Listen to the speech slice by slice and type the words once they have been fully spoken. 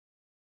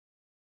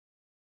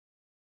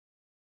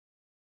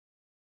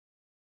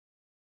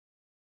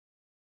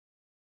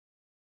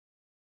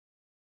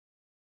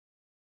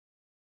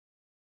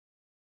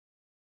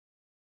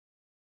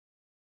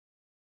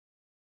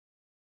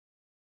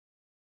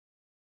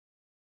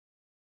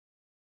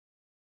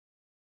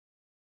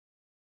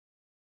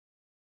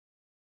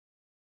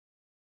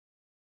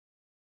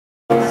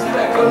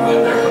How are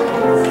you?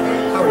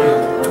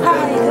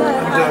 Hi, good.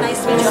 Hi,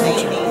 nice to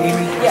meet you,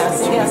 Amy.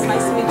 Yes, yes,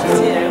 nice to meet you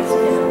too.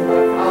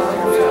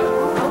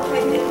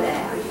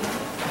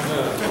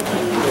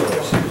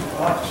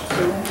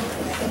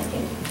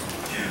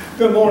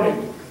 Good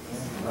morning.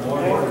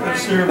 Good to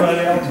see everybody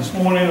out this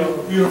morning on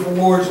a beautiful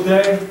Lord's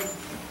Day.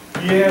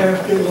 Yeah,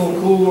 it's getting a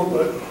little cooler,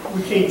 but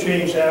we can't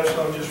change that,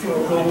 so I'm just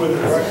going to go with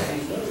it, right?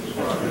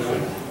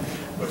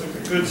 But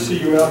it's good to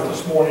see you out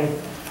this morning.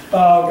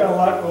 I've got a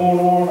lot going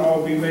on.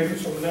 I'll be making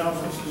some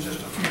announcements in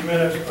just a few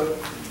minutes, but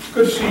it's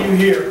good to see you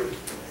here.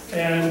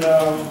 And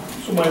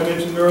somebody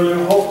mentioned earlier,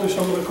 hopefully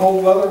some of the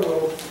cold weather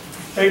will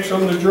take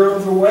some of the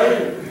germs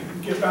away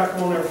and get back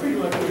on our feet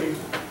like we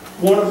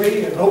want to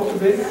be and hope to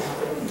be.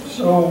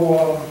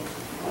 So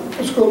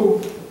let's go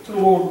to the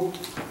Lord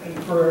in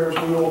prayer as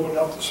we open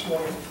up this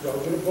morning.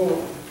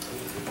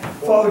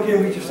 Father,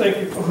 again, we just thank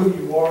you for who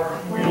you are.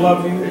 We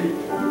love you.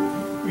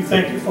 We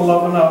thank you for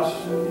loving us.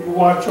 You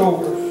watch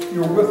over us.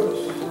 You're with us.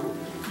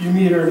 You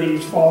meet our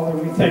needs, Father.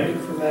 We thank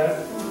you for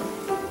that.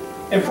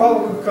 And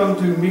Father, we've come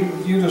to meet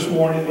with you this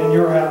morning in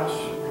your house,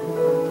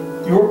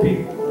 your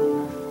people.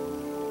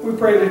 We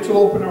pray that you'll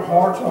open our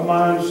hearts, our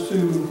minds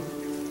to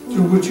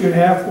what you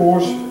have for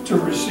us to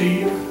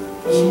receive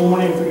this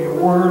morning through your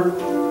word,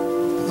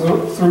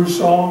 through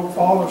song.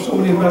 Father, so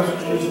many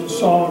messages and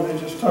songs that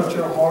just touch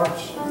our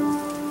hearts.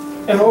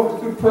 And hopefully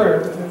through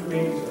prayer that as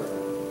we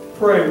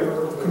pray,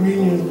 we're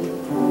communion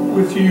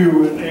with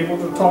you and able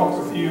to talk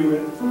with you.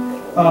 And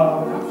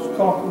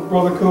talk with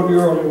Brother Cody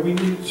earlier. We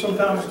need to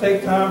sometimes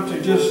take time to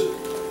just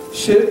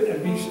sit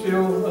and be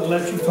still and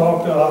let you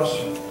talk to us.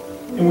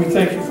 And we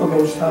thank you for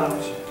those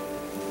times.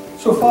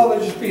 So Father,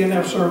 just be in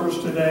our service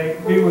today.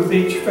 Be with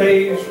each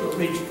phase, with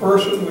each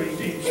person,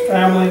 with each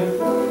family.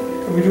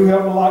 And we do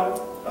have a lot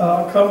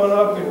coming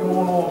up and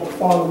going on. But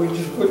Father, we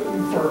just put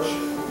you first.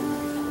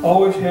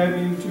 Always have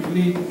you to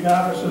lead and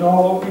guide us in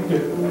all we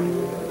do.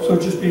 So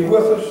just be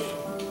with us.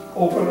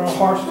 Open our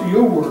hearts to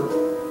your word.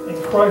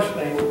 In Christ's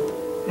name,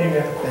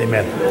 amen.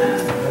 Amen.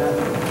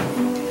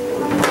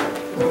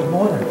 Good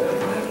morning.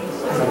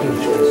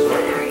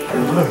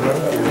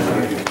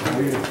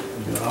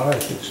 All right.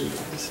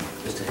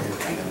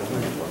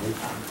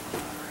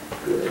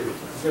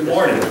 Good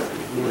morning.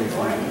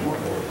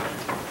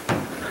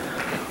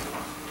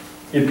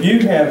 If you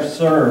have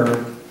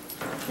served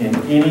in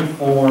any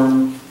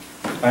form,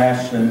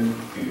 fashion,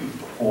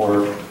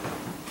 or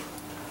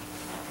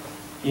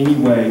any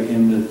way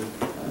in the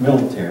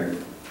military,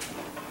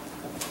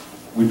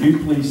 would you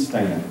please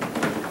stand?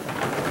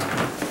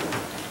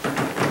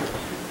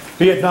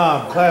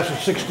 Vietnam, class of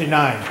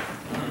 69.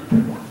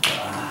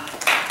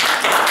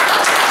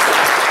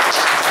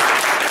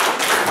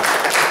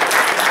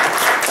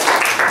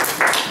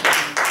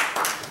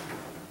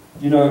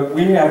 You know,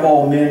 we have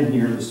all men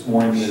here this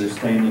morning that are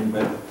standing,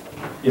 but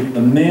if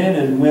the men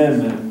and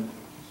women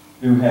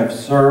who have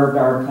served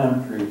our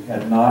country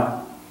had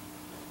not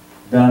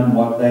done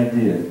what they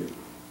did,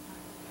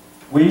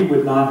 we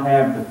would not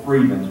have the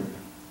freedom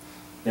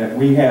that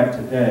we have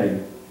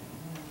today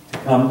to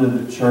come to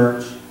the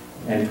church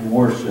and to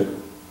worship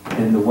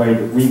in the way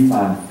that we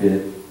find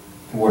fit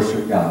to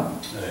worship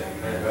God.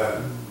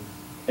 Amen.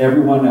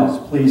 Everyone else,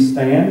 please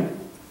stand.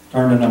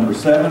 Turn to number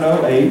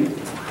 708.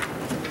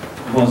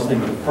 We're going to sing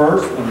the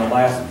first and the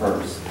last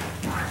verse.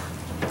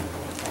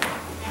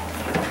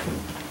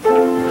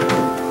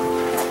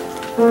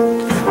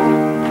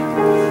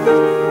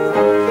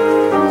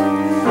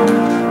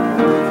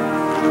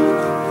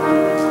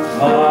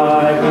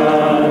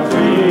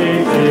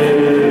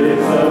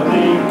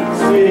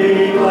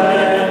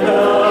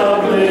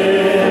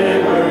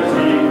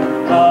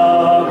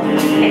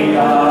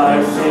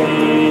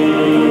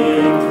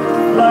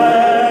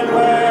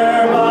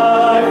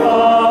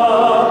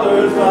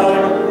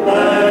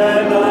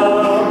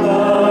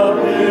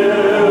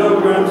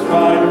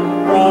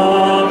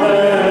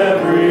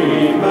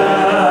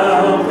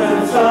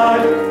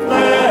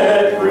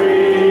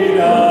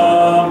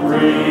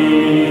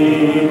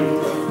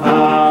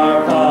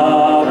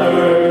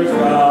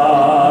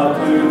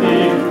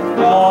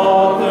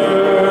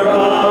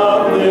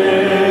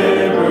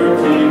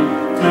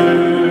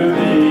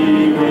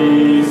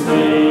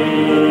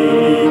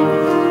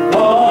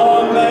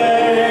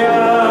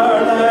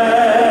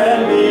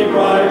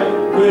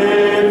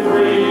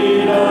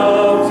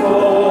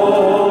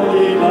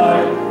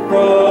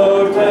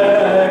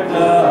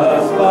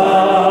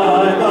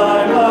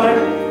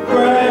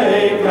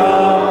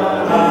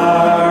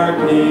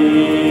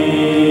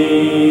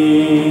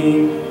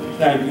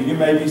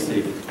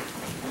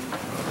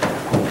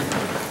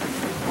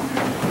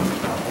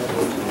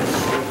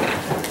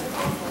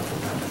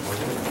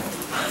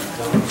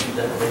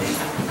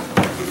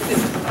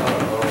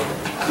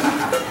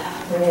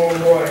 Oh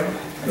boy,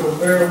 so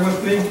bear with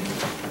me.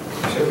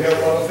 So we have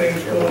a lot of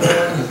things going on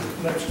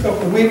the next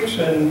couple of weeks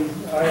and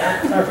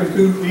after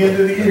the end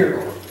of the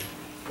year.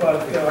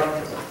 But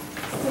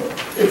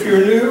if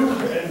you're new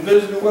and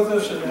visiting with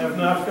us and have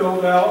not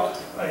filled out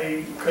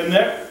a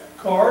Connect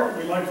card,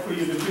 we'd like for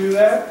you to do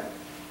that,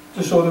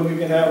 just so that we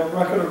can have a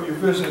record of your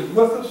visit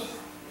with us.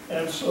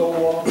 And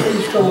so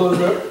please fill those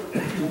up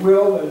if you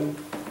will, and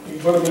you can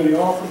put them in the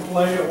offering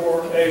plate,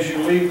 or as you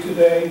leave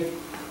today,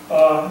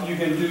 you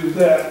can do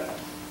that.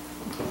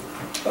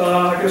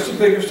 I guess the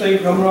biggest thing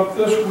coming up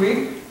this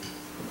week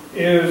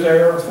is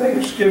our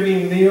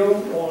Thanksgiving meal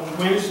on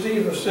Wednesday,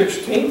 the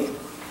 16th,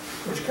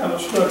 which kind of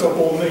snuck up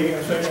on me.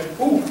 I said,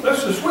 ooh,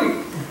 that's this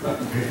week.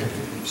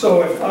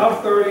 So at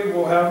 5:30,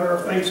 we'll have our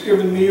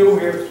Thanksgiving meal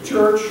here at the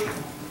church.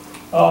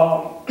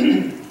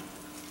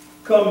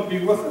 Come and be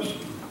with us,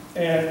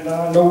 and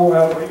I know we'll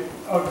have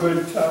a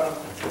good time.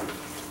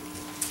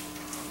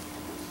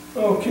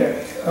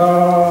 Okay.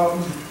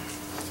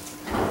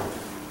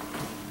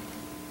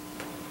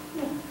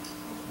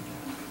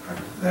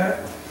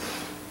 That.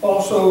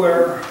 Also,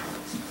 our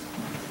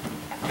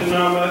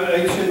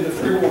denomination, the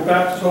Free Will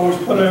Baptists, always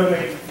put out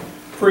a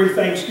free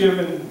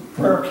Thanksgiving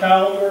prayer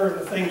calendar and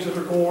the things that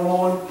are going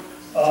on.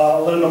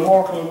 Linda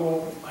Markland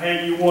will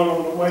hand you one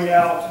on the way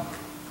out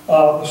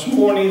this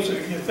morning, so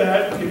you get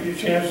that, give you a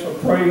chance to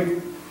pray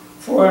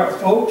for our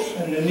folks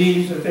and the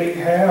needs that they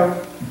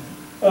have.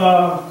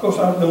 Of course,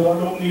 I know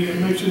I don't need to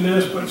mention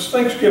this, but it's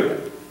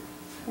Thanksgiving.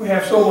 We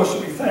have so much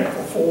to be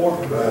thankful for.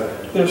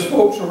 There's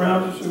folks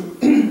around us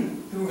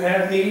who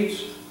have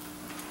needs,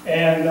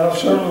 and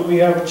certainly we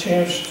have a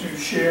chance to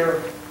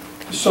share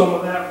some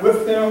of that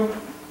with them.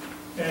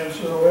 And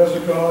so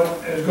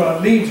as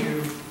God leads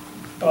you,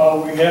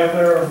 we have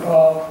their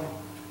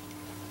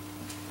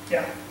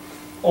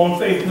On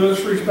Faith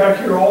Ministries back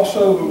here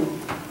also, who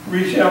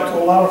reach out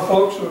to a lot of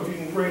folks. So if you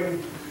can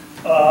bring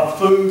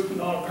food,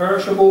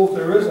 non-perishables,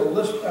 there is a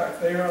list back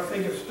there, I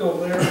think it's still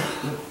there,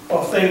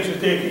 of things that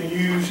they can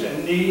use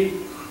and need.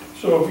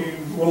 So if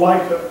you would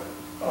like to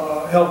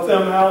help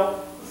them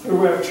out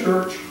through our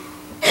church,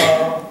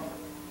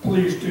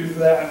 please do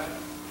that.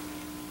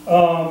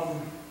 I'll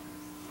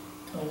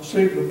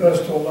save the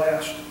best till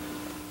last.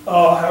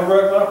 Have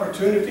regular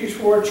opportunities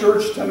for our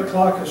church. 10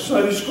 o'clock is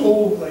Sunday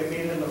school. They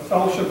meet in the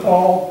fellowship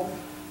hall.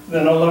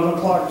 Then 11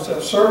 o'clock is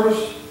that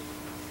service.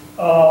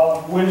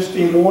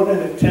 Wednesday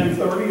morning at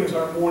 10:30 is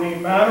our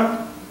morning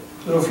manna.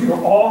 So if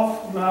you're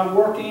off, not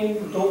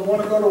working, don't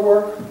want to go to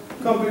work,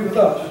 come be with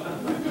us.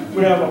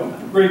 We have a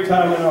great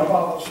time in our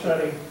Bible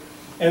study.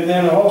 And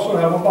then I also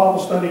have a Bible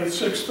study at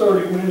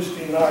 6:30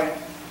 Wednesday night.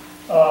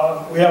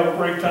 We have a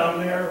great time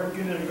there. We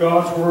get into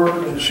God's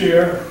Word and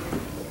share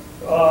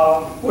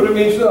what it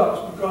means to us,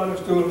 what God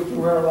is doing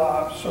through our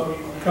lives. So you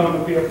can come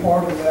and be a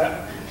part of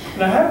that.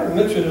 And I haven't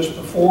mentioned this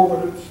before,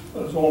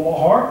 but it's on my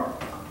heart.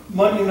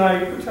 Monday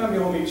night, what time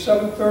you all meet?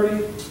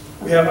 7:30.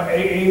 We have an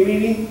AA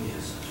meeting.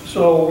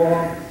 So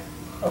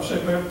I'll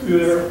say maybe through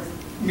their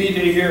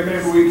meeting here,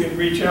 maybe we can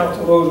reach out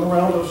to those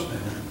around us.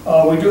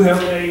 We do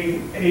have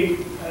an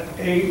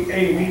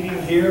AA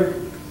meeting here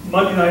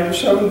Monday night at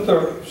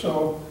 7:30.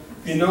 So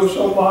if you know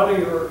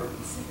somebody or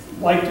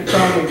like to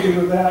come and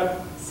do that,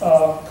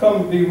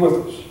 come and be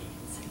with us.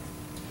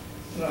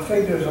 And I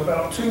think there's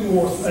about two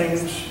more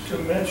things to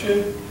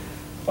mention.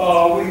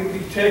 We'll be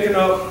taking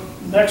up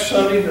next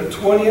Sunday, the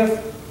 20th,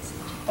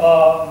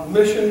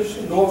 Missions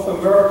North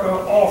America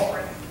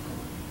offering.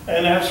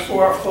 And that's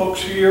for our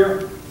folks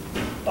here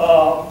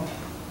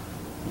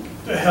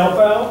to help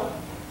out.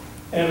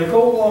 And to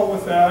go along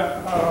with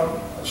that, I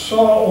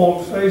saw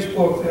on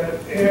Facebook that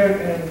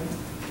Ed and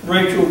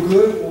Rachel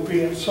Good will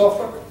be in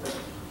Suffolk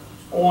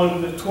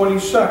on the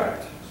 22nd,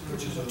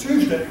 which is a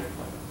Tuesday.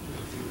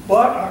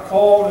 But I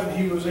called and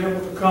he was able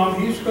to come.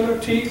 He's going to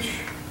teach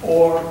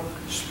or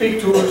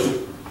speak to us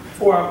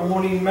for our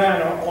morning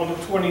manna on the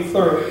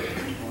 23rd.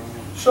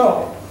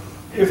 So,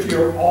 if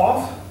you're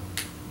off,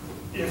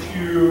 if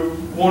you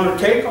want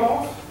to take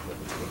off,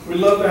 we'd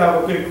love to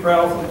have a big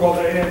crowd for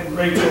Brother Ed and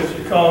Rachel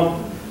to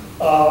come.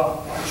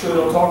 I'm sure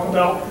they'll talk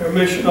about their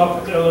mission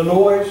up in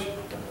Illinois.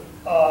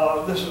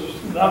 This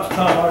is not the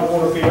time I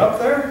want to be up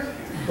there,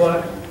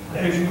 but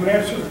as you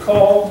answer the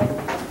call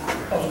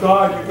of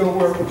God, you go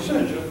where we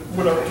send you,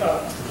 whatever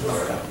time.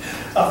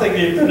 I think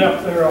they've been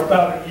up there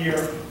about a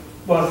year,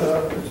 but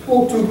it's a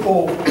little too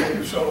cold for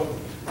me, so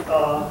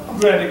I'm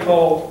glad they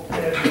called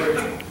Ed and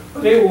Rachel.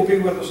 But they will be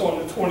with us on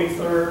the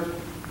 23rd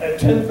at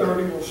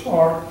 10:30. We'll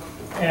start,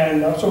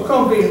 and so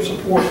come be and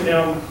support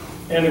them.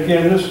 And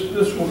again,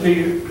 this will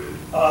be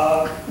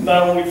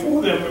not only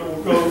for them, but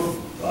will go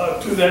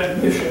to that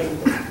mission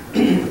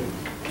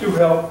to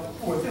help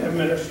with their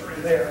ministry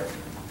there.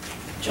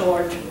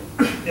 George,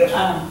 Yes.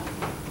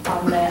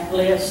 on that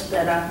list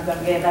that I'm going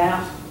to get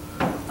out,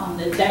 on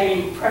the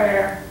daily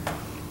prayer,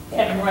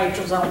 Ed and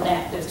Rachel's on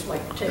that this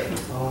week too.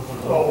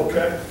 Oh,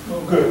 okay.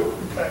 Oh, good.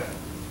 Okay.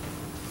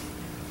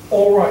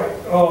 All right.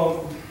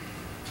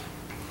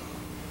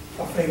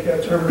 I think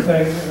that's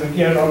everything. And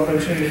again, I'll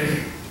mention the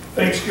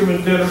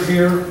Thanksgiving dinner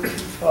here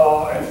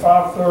at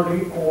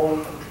 5:30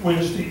 on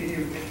Wednesday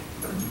evening.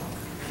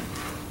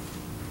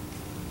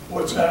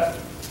 What's that?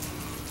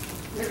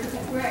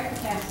 We're at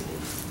capacity.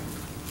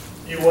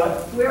 You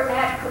what? We're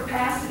at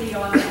capacity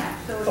on that,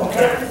 so if you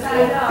Okay. have to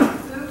sign up,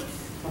 oops.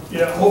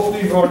 Yeah,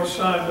 hopefully you've already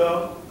signed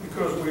up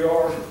because we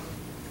are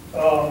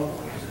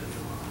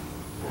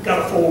got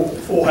a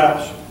full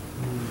house.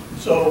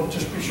 So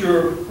just be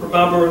sure,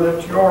 remember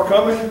that you are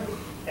coming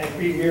and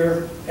be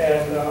here,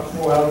 and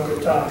we'll have a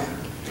good time.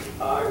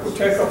 I will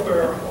take up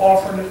our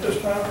offering at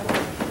this time.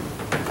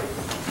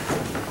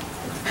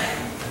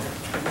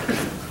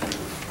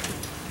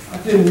 I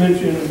didn't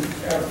mention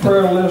our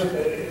prayer list.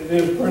 It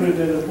is printed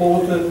in the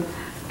bulletin.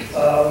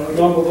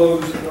 Remember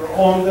those that are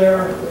on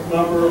there.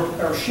 Remember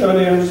our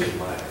shut-ins,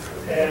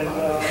 and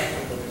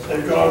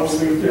that God will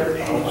meet their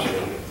needs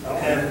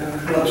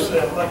and bless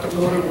them. Let them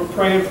know that we're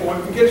praying for them.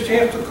 If you get a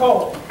chance to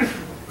call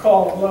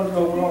and let them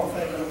know we're all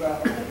thinking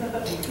about it.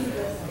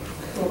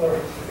 Brother,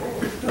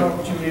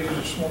 what you needed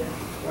this morning.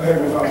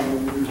 Heavenly Father, we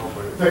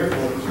thank you for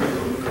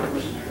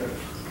this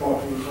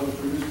walking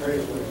through this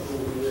past week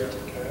over the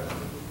Africa.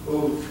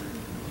 Lord,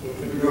 if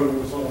you go to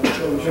the song,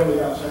 so chilly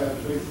outside,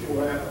 speak for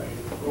that.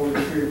 Lord, we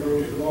fear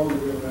those who longer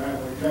live in the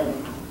African cabin,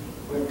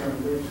 their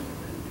congregation,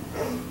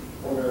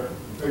 or their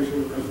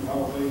facial Christmas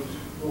holidays.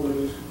 Lord,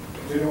 this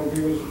continue to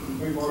give us and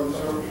be part of the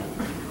service.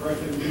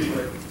 Christ in Jesus'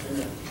 name.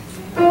 Amen.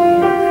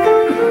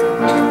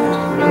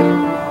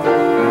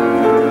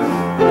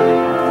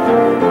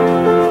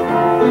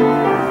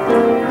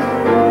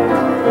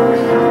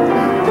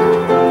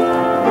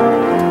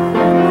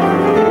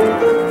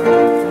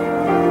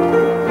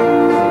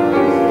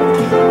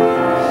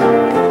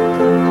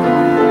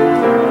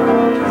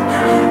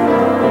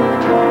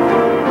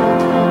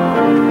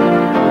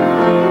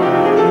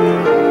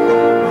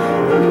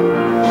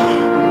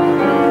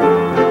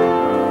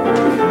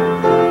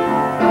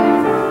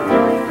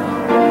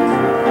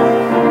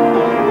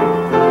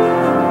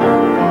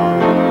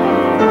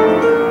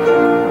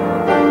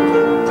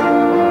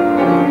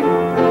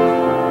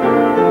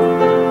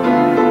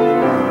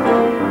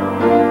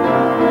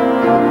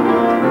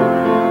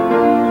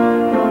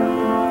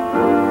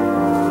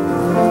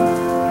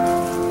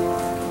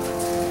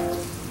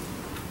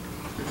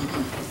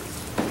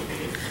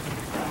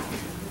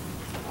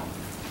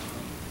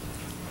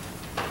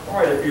 All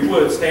right, if you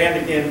would,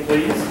 stand again,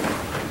 please.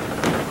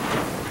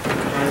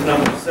 And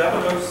number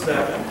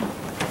 707.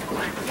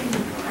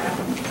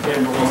 Again,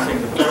 we're going to sing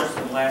the first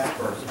and last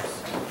verses.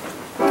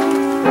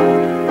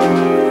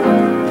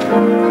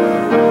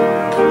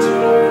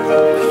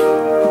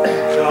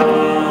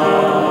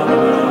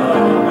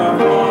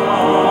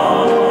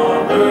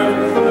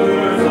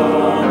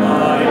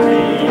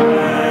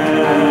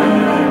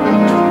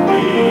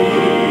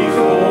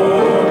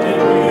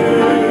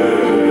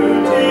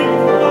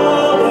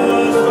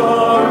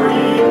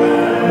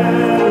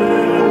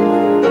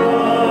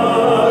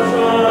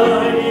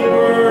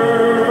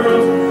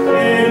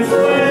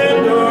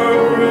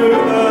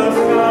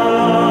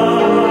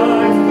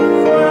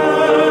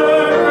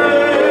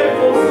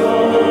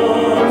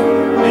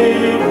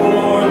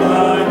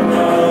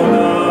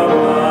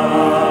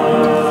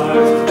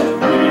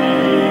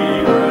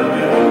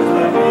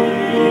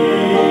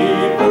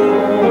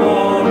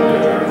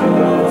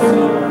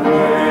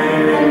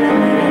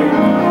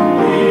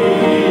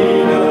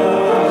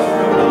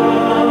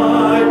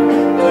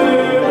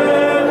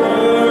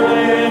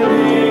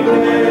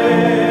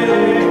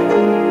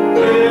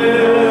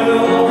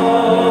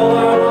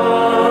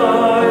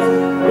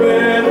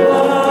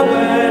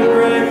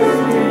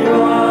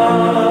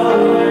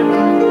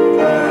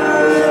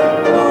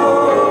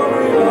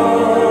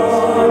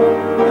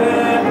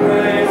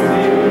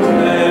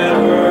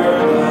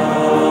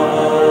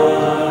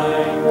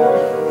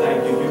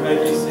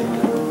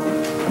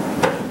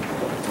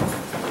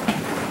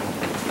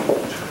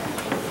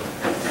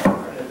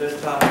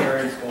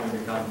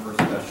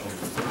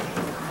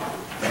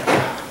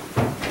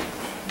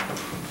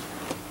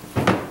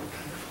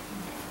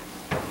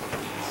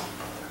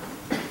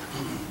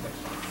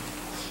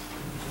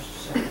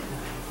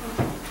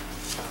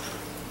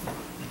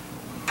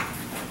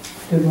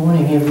 Good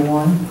morning,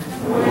 everyone.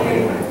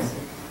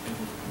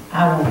 I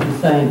want to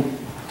thank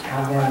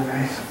our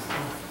veterans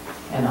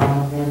and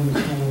honor them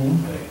this morning.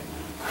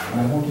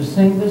 I want to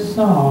sing this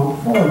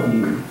song for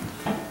you.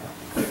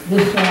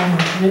 This song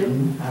was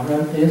written, I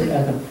wrote this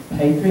as a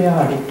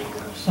patriotic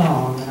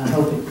song, and I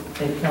hope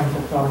it comes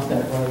across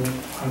that way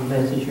and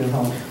blesses your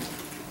home.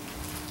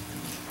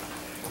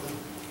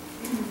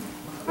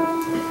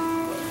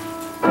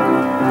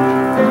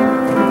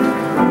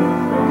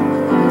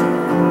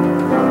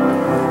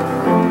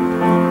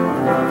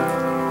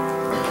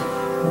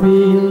 We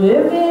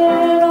live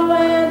in a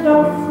land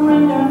of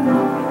freedom,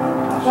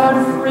 but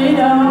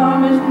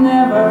freedom is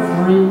never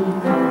free.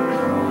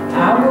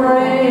 Our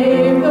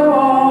brave go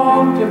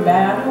off to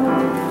battle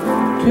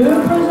to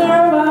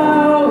preserve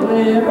our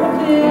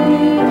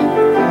liberty.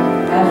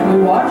 As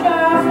we watch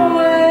our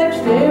flag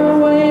still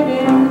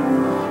waving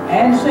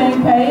and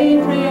sing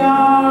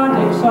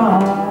patriotic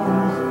songs,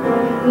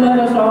 let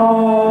us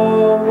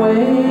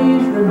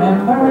always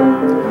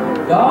remember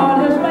God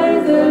has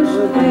made this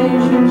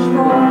nation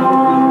strong.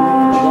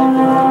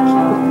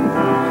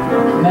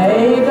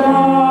 May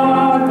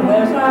God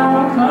bless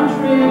our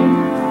country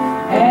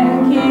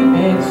and keep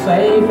it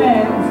safe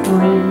and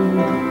free.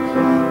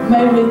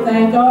 May we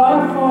thank God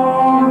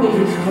for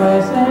these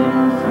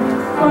blessings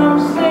from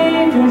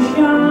sea to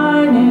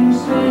shining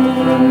sea.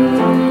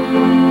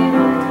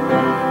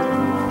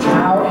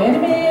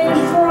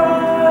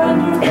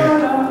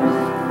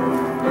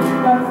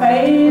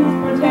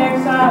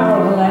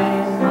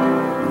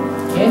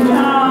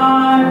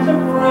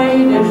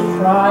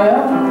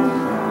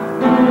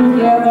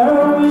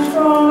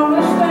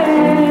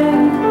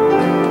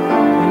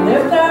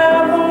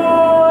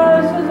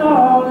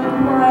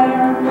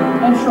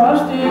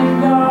 trust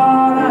in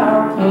God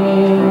our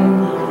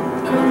King.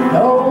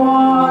 No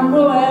one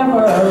will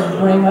ever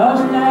bring us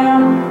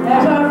down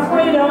as our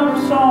freedom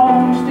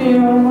song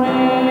still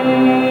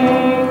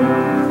rings.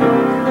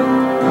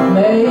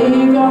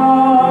 May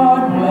God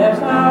bless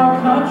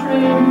our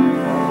country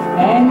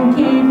and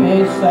keep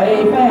it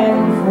safe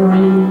and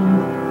free.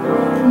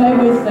 May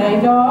we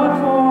thank God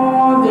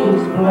for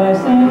these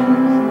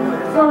blessings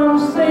from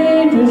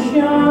sea to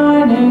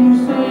shining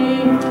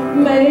sea.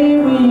 May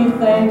we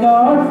thank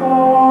God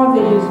for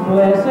these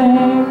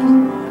blessings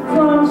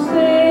from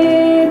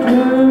sea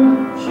to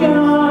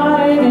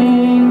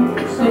shining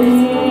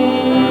sea.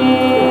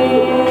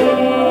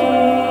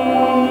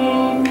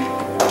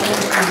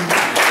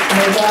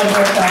 May God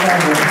bless our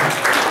veterans.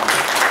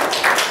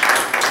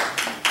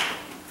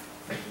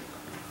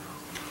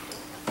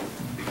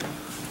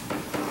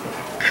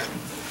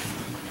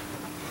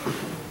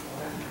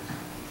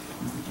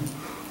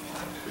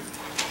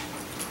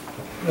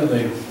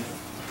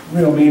 The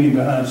real meaning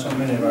behind so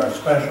many of our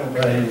special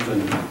days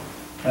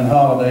and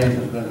holidays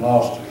has been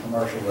lost to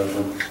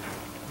commercialism,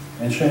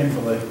 and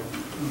shamefully,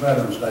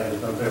 Veterans Day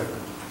is no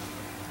different.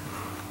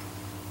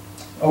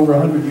 Over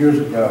 100 years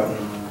ago,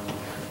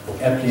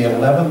 at the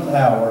 11th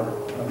hour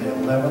of the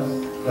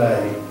 11th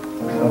day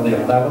of the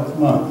 11th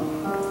month,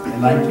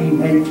 in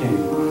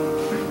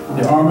 1918,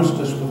 the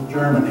armistice with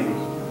Germany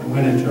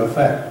went into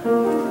effect.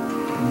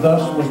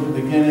 Thus was the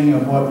beginning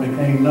of what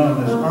became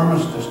known as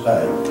Armistice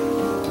Day.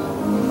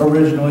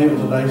 Originally, it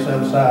was a day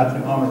set aside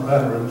to honor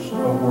veterans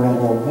of World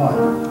War I.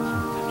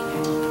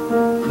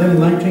 Then in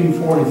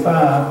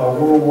 1945, a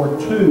World War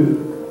II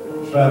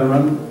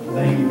veteran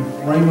named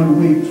Raymond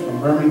Weeks from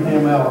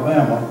Birmingham,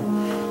 Alabama,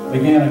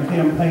 began a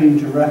campaign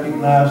to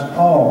recognize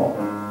all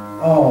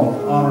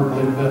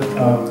honorably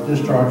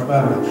discharged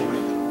veterans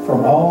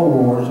from all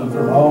wars and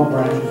from all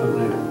branches of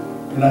the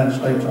United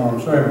States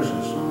Armed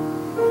Services.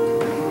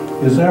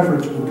 His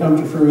efforts would come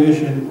to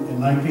fruition in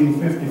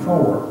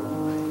 1954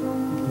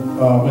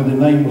 when the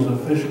name was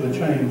officially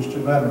changed to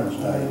Veterans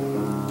Day.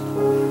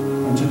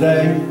 And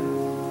today,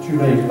 2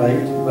 days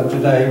late, but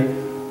today,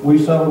 we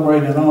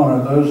celebrate and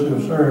honor those who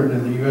have served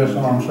in the U.S.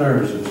 Armed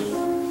Services,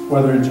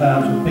 whether in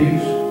times of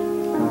peace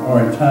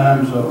or in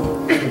times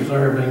of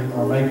preserving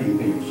or making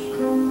peace.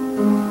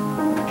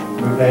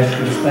 We've asked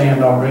you to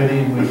stand already,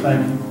 and we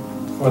thank you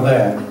for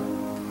that.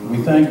 We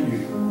thank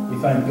you. We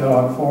thank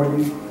God for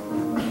you.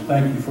 We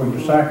thank you for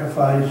your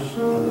sacrifice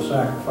and the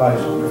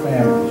sacrifice of your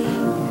families.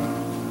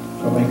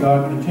 So may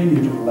God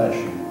continue to bless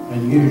you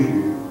and use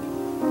you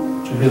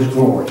to His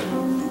glory.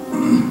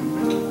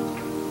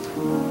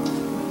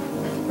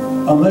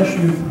 Unless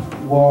you've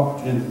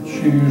walked in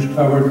shoes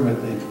covered with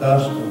the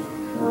dust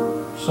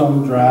of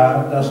some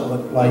dry,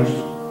 desolate place,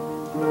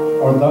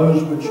 or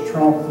those which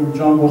tromp through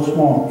jungle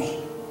swamps,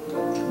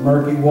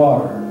 murky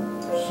water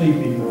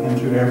seeping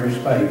into every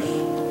space,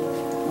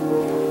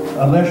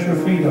 unless your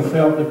feet have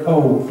felt the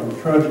cold from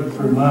trudging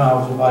through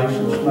miles of ice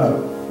and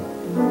snow,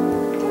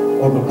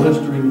 or the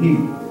blistering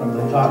heat from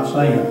the hot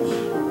sands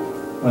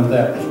when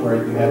that was where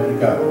you had to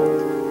go.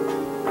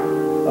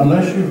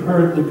 Unless you've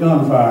heard the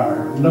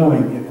gunfire,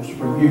 knowing it was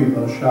for you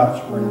those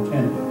shots were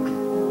intended,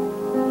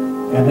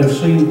 and have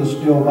seen the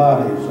still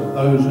bodies of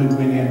those who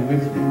went in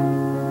with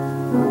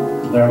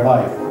you, their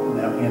life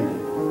now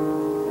ended.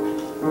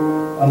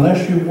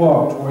 Unless you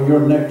walked where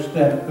your next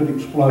step could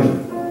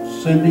explode,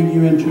 sending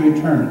you into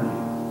eternity,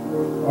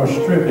 or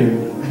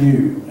stripping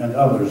you and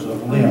others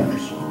of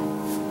limbs,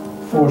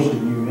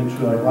 forcing you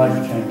into a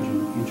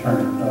life-changing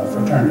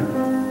fraternity.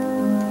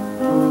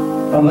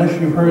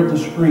 Unless you've heard the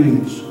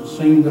screams,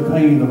 seen the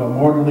pain of a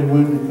mortally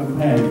wounded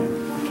companion,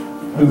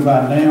 who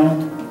by now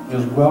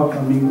is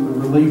welcoming the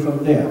relief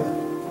of death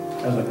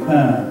as a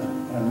kind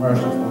and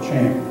merciful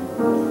champion.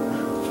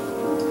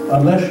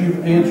 Unless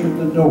you've answered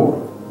the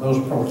door, those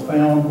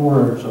profound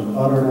words of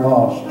utter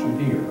loss to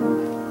hear,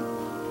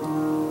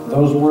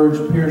 those words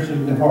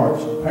piercing the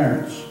hearts of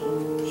parents,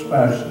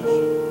 spouses,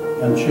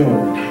 and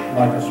children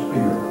like a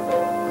spear.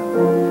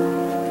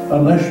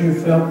 Unless you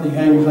felt the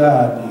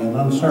anxiety and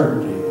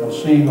uncertainty of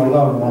seeing a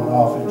loved one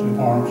off into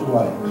harm's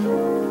way,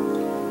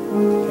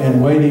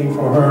 and waiting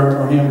for her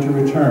or him to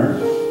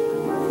return,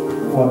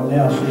 what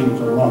now seems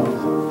a month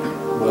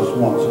was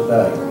once a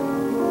day.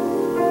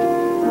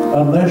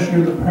 Unless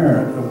you're the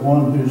parent of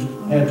one who's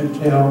had to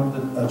tell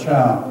a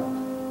child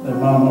that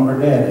mama or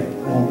daddy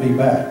won't be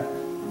back,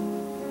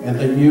 and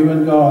that you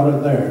and God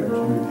are there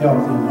to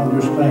help them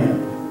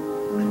understand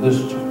this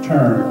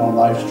turn on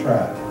life's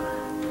track.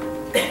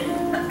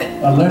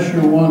 Unless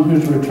you're one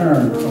who's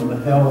returned from the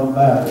hell of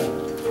battle,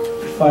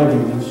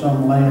 fighting in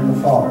some land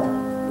afar,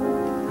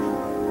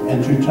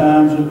 and to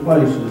times and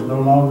places no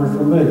longer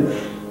familiar,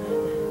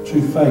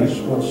 to face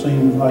what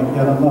seems like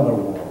yet another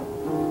war.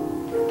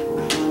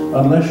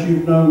 Unless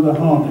you've known the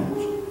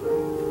hauntings,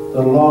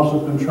 the loss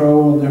of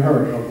control and the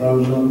hurt of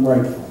those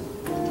ungrateful,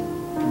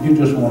 you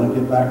just want to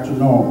get back to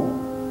normal.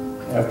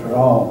 After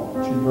all,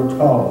 to your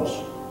cause,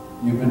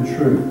 you've been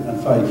true and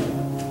faithful.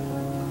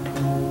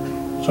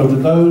 So to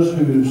those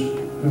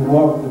who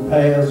walked the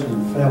paths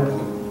and felt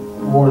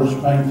for his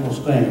painful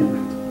sting.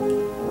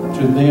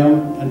 To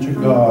them and to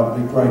God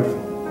be grateful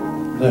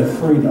that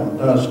freedom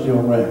does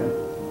still reign.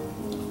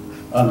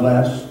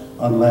 Unless,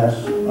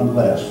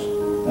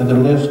 and the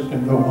list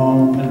can go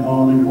on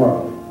and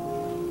grow.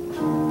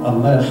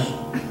 Unless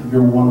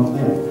you're one of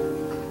them,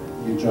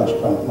 you just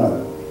don't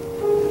know.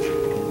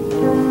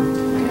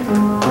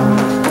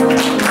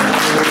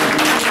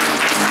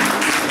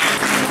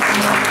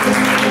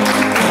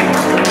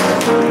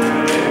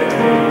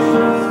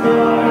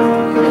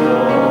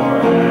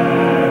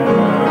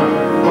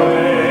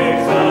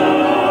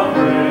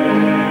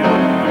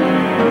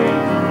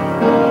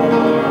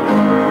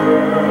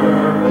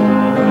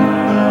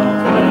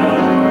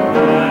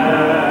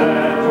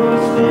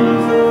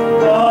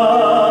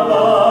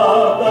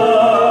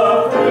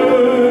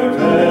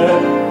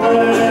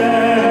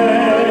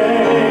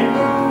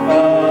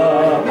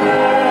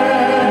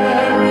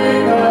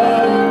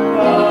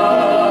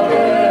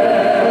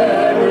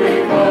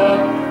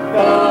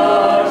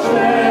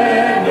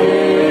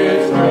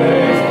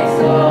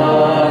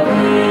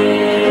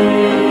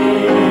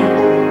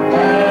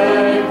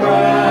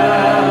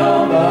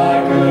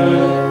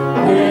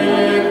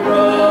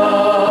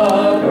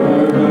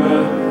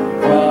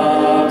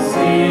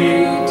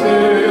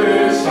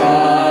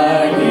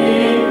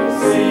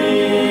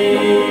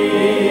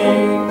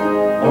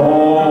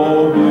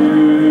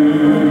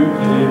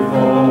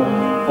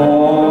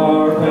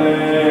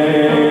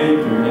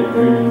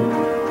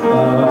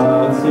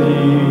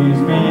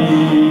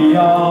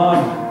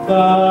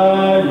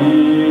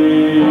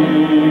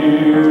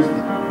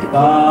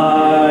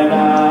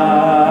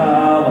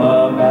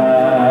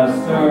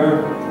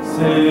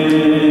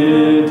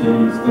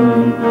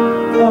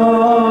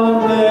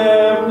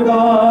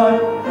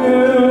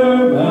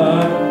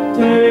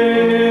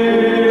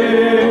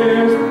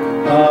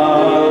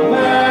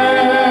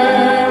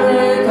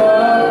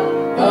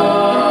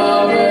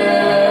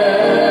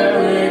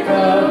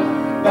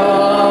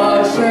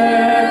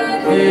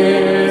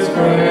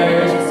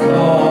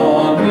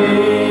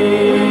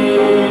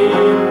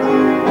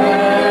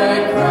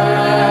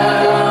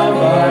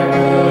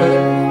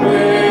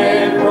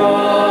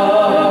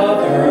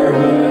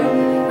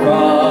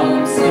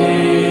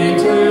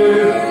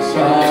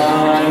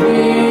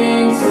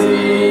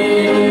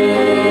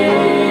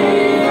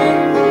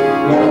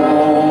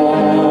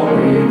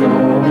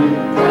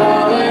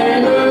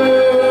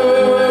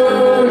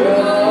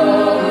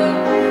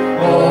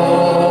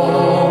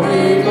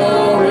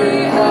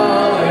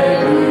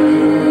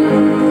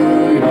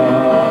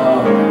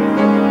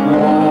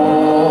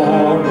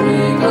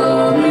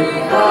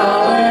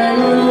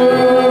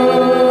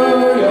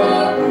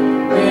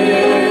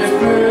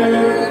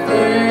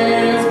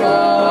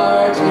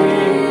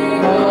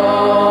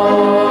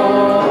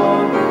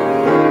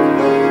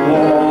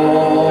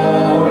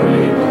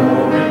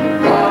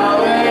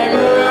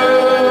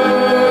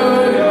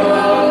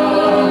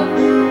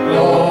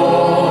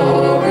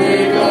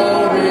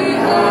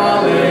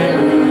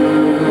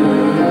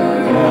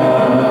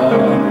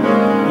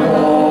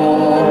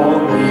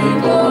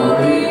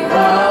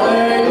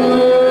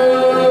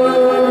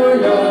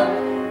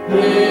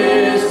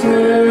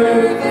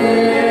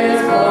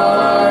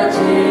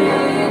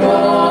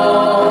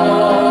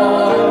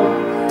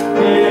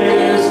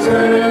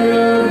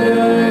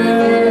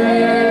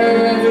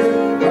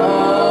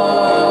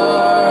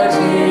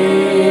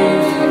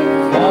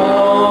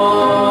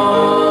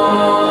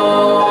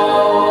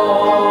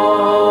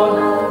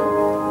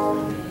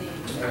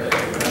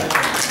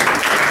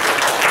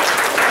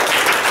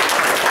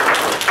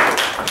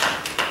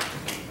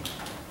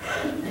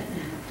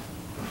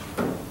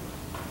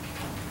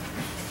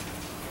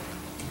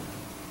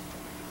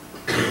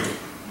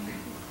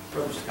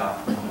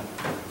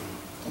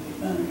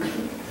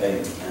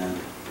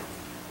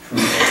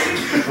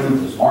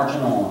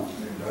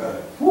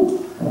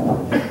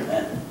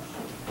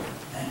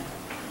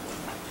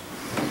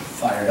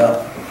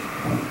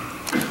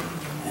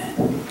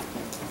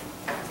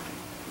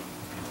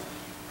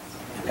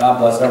 God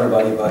bless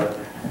everybody, but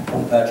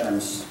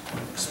veterans,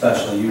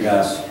 especially you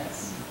guys.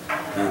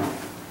 Yeah.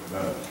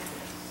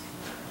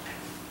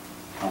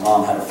 My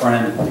mom had a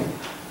friend.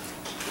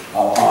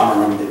 I'll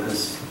honor him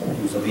because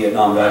he was a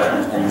Vietnam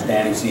veteran. His name was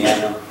Danny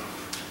Sienna.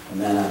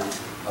 And then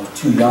I was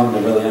too young to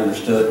really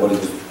understand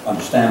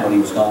what he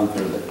was going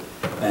through.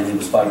 But man, he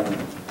was fighting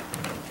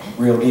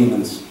real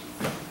demons.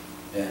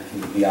 Yeah, he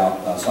would be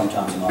out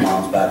sometimes in my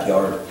mom's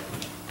backyard.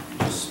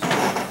 Just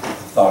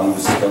thought he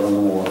was still in the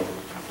war.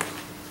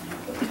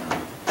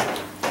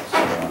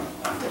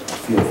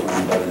 I feel for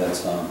anybody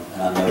that's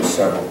and I know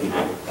several people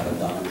that have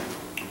done it.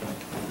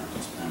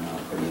 It's been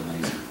pretty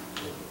amazing.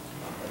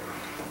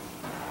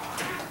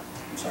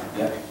 I'm sorry,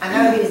 yeah? I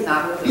know he's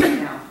not with us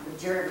now, but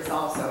Jared was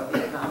also a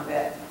Vietnam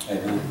vet.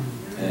 Amen.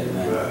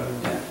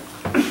 Amen. Yeah.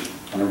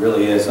 And it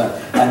really is. I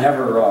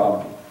never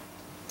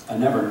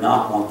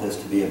not want this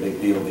to be a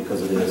big deal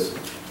because it is.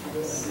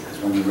 Because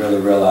when you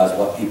really realize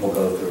what people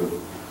go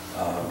through,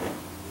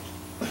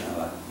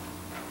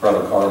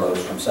 Brother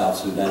Carlos from South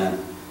Sudan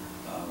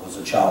was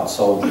a child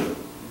soldier.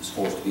 He was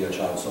forced to be a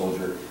child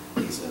soldier.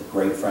 He's a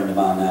great friend of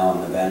mine now,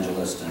 an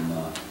evangelist, and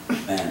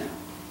man,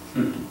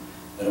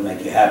 it'll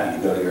make you happy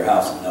to go to your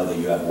house and know that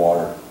you have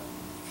water.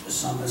 Just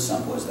something as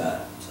simple as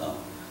that. So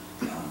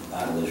the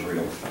battle is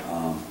real.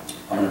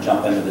 I'm going to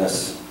jump into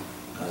this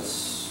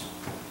because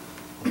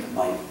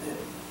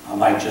I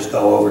might just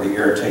go over to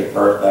irritate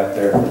Bert back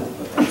there,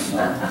 but that's,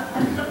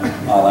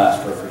 I'll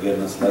ask for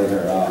forgiveness later.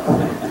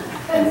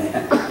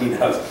 And he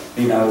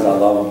knows I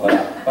love him,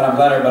 but I'm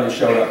glad everybody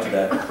showed up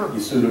today. You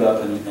suited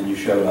up and you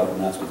showed up,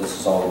 and that's what this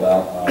is all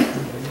about.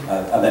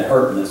 I've been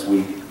hurting this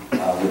week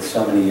with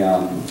so many,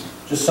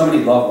 just so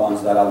many loved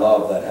ones that I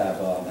love that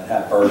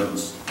have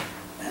burdens,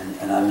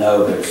 and I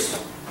know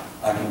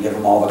I can give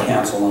them all the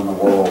counsel in the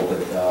world, but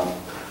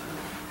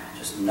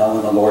just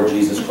knowing the Lord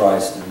Jesus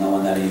Christ and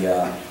knowing that He,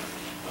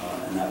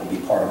 and that will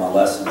be part of my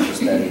lesson,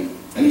 just that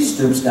He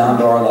stoops down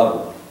to our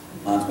level.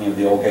 Reminds me of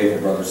the old Gaither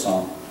Brothers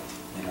song.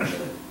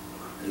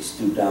 That He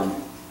stooped down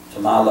to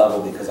my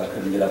level because I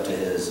couldn't get up to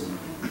His, and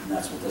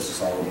that's what this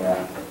is all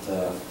about.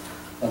 But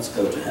let's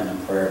go to Him in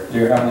prayer.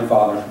 Dear Heavenly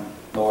Father,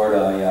 Lord,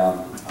 I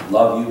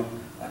love You.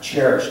 I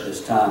cherish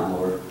this time,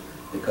 Lord,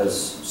 because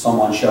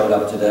someone showed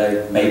up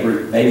today,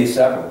 maybe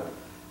several,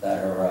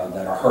 that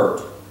are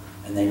hurt,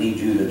 and they need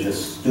You to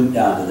just stoop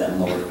down to them,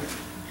 Lord.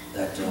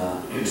 That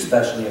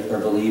especially if they're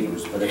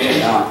believers, but if they're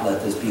not,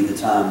 let this be the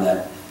time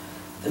that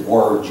the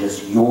Word,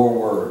 just Your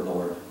Word,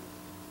 Lord,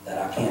 that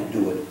I can't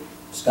do it.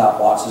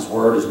 Scott Watts'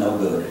 word is no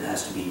good. It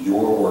has to be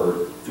Your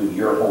Word through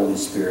Your Holy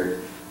Spirit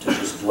to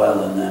just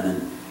dwell in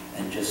them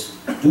and just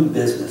do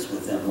business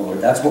with them, Lord.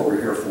 That's what we're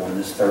here for in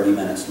this 30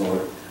 minutes,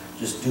 Lord.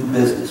 Just do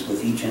business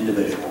with each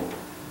individual.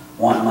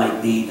 One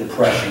might be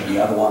depression,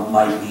 the other one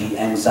might be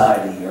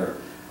anxiety or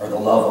the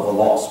love of a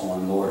lost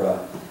one, Lord.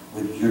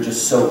 You're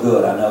just so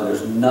good. I know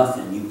there's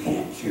nothing You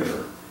can't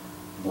cure.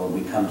 Lord,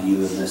 we come to You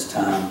in this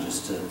time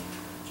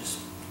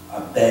I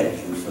beg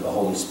You for the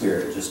Holy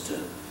Spirit just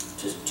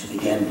to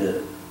begin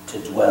to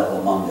dwell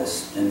among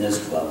us in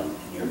this dwelling.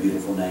 In Your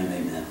beautiful name,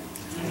 amen.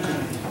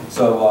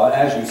 So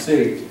as you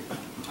see,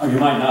 or you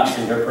might not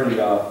see, they're pretty,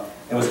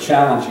 it was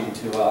challenging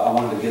to, I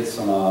wanted to get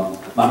some,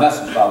 my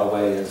message, by the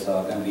way, is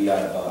going to be out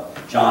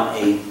of John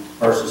 8,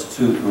 verses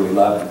 2 through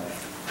 11.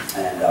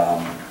 And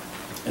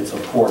it's,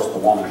 of course, the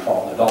woman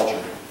caught in adultery.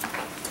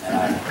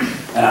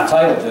 And I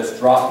titled this,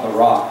 Drop the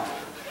Rock.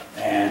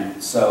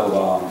 And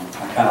so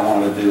I kind of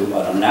wanted to do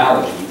an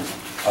analogy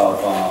of,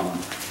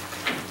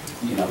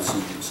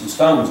 some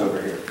stones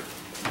over here.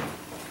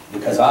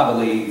 Because I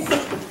believe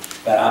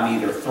that I'm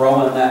either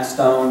throwing that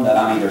stone, that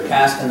I'm either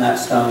casting that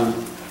stone,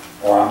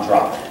 or I'm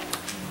dropping it.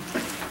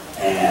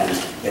 And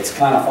it's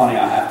kind of funny,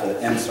 I have to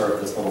insert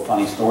this little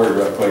funny story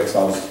real quick. So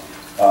I was,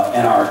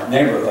 in our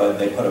neighborhood,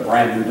 they put a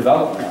brand new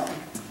development up.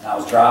 And I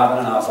was driving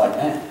and I was like,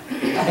 man,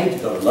 I hate to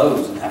go to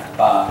Lowe's and have to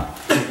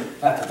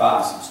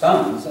buy some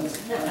stones.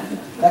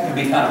 That can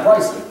be kind of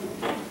pricey.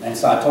 And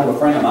so I told a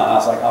friend of mine,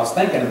 I was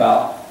thinking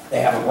about, they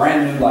have a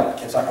brand new,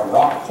 it's like a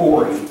rock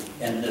quarry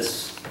in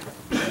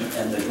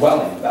the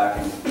dwelling back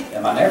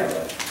in my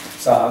neighborhood.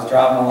 So I was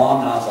driving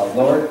along and I was like,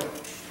 Lord,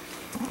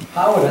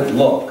 how would it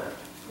look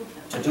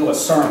to do a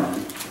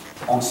sermon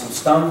on some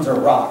stones or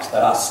rocks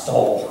that I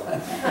stole?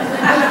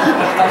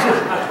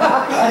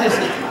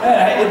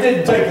 It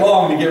didn't take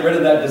long to get rid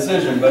of that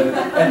decision, but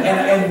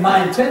and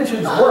my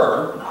intentions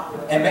were,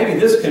 and maybe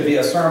this could be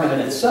a sermon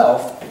in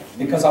itself,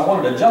 because I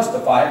wanted to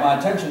justify it. My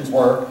intentions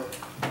were,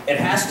 it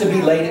has to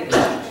be late at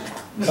night,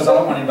 because I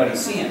don't want anybody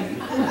seeing me,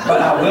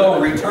 but I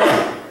will return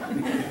them.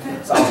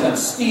 So I was going to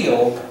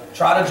steal,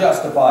 try to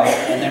justify it,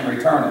 and then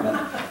return them.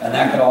 And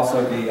that could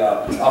also be,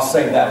 I'll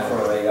save that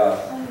for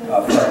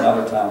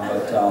another time.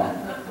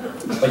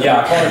 But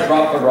yeah, I call it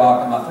Drop the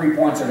Rock, and my 3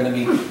 points are going to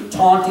be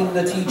taunting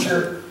the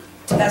teacher,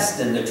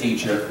 testing the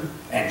teacher,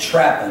 and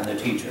trapping the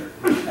teacher.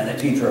 And the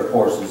teacher, of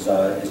course,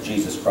 is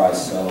Jesus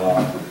Christ.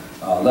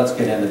 So let's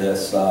get into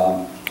this.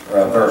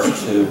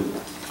 Verse 2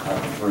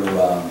 through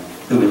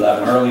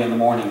 11. Early in the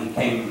morning, He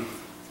came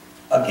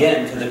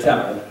again to the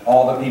temple.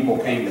 All the people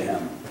came to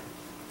Him.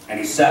 And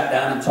He sat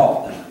down and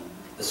taught them.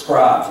 The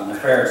scribes and the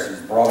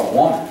Pharisees brought a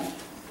woman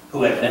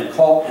who had been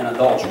caught in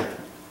adultery.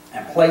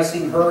 And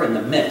placing her in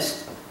the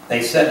midst,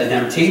 they said to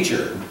Him,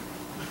 Teacher.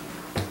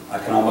 I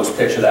can almost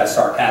picture that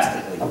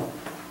sarcastically,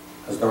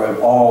 because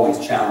they're always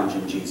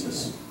challenging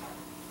Jesus.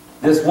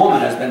 This woman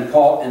has been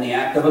caught in the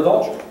act of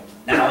adultery.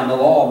 Now in the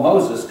law of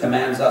Moses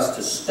commands us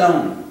to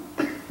stone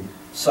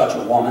such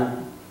a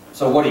woman.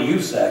 So what do you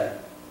say?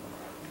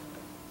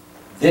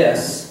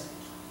 This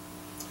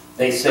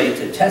they say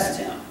to test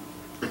Him,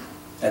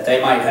 that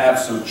they might have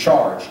some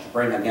charge to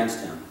bring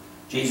against Him.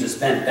 Jesus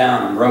bent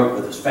down and wrote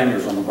with His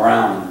fingers on the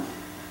ground. And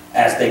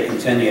as they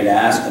continued to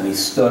ask Him, He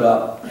stood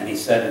up and He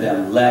said to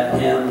them, Let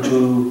him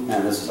who,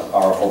 and this is a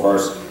powerful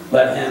verse,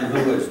 let him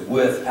who is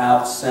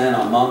without sin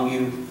among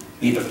you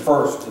be the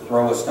first to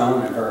throw a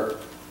stone at her.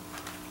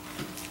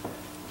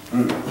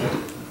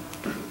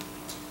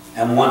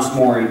 And once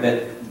more He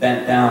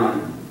bent down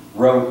and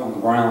wrote on the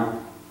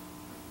ground.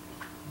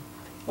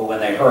 But when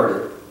they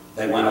heard it,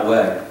 they went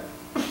away,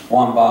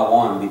 one by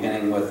one,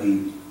 beginning with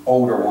the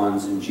older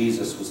ones, and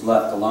Jesus was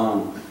left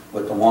alone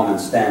with the woman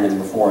standing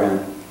before him.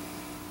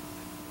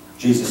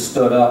 Jesus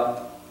stood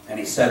up and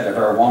he said to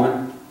her,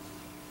 "Woman,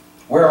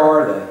 where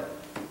are they?"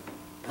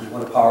 And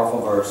what a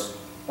powerful verse.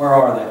 Where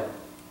are they?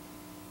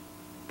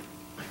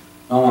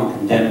 "No one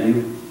condemned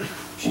you."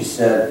 She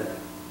said,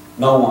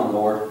 "No one,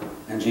 Lord."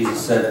 And Jesus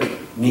said,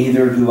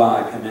 "Neither do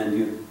I commend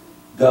you.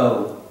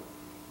 Go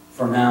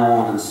from now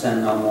on and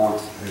sin no more."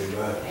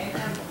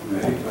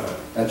 Amen.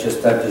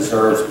 That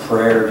deserves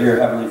prayer. Dear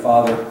Heavenly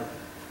Father,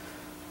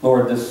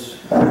 Lord, this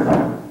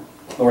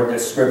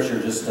scripture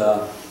just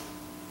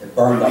it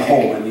burned a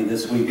hole in me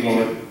this week,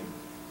 Lord.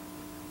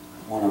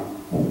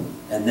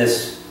 In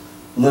this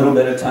little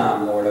bit of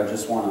time, Lord, I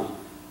just want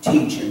to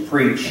teach and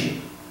preach.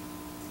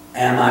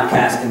 Am I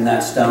casting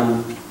that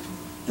stone?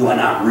 Do I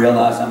not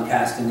realize I'm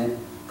casting it?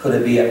 Could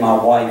it be at my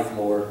wife,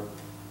 Lord?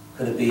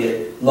 Could it be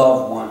at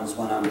loved ones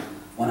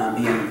when I'm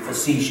being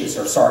facetious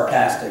or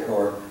sarcastic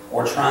or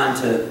trying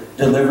to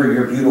deliver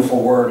your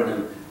beautiful word in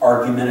an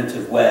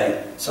argumentative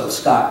way so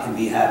Scott can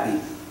be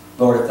happy?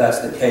 Lord, if that's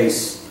the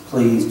case,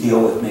 please deal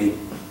with me.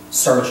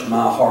 Search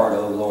my heart,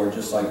 oh Lord,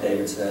 just like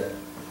David said.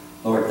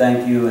 Lord,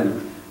 thank you,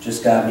 and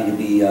just guide me to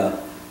be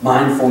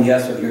mindful,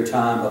 yes, of your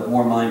time, but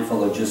more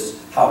mindful of just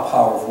how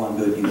powerful and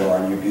good you are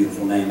in your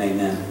beautiful name.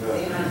 Amen.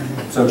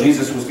 Amen. So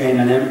Jesus was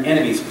gaining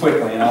enemies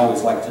quickly, and I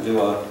always like to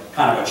do a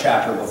kind of a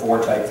chapter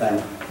before type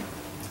thing.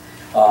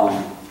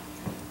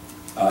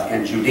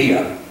 In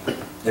Judea,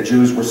 the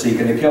Jews were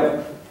seeking to kill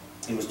him.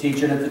 He was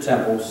teaching at the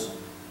temples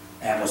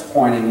and was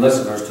pointing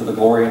listeners to the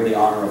glory of the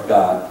honor of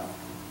God.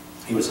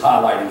 He was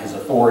highlighting his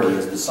authority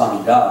as the Son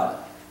of God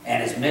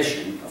and his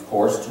mission, of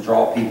course, to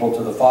draw people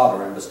to the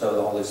Father and bestow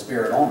the Holy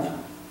Spirit on them.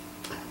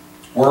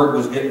 Word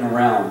was getting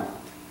around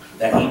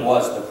that he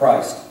was the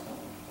Christ,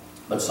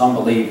 but some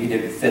believe he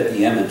didn't fit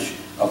the image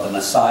of the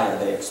Messiah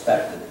they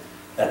expected,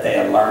 that they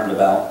had learned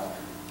about.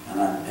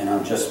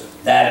 And just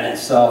that in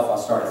itself,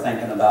 I started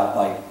thinking about,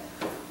 like,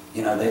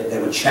 you know,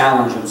 they would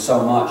challenge him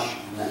so much,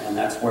 and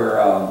that's where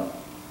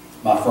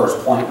my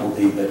first point will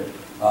be. But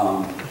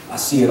I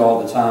see it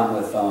all the time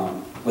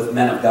with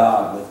men of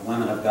God, with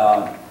women of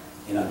God,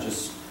 you know,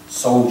 just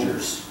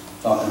soldiers,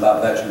 talking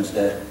about Veterans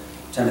Day.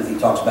 Timothy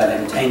talks about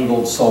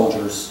entangled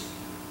soldiers,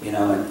 you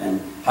know,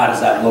 and how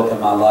does that look in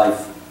my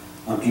life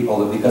when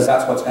people, because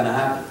that's what's going to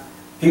happen.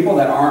 People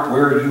that aren't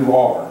where you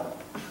are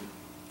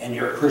in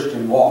your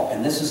Christian walk,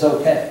 and this is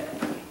okay.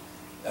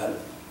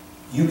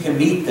 You can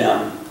meet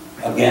them,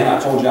 again, I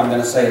told you I'm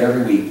going to say it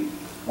every week,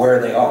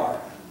 where they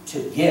are,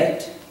 to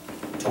get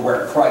to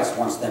where Christ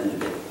wants them to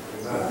be.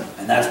 Amen.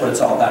 And that's what it's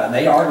all about. And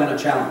they are going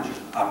to challenge you,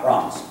 I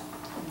promise.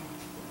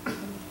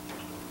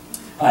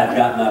 I've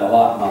gotten that a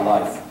lot in my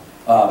life.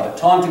 But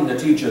taunting the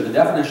teacher, the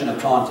definition of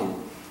taunting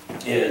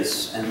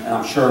is, and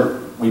I'm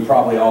sure we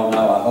probably all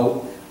know, I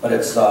hope, but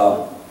it's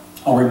a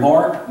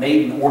remark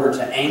made in order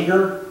to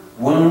anger,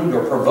 wound,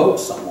 or provoke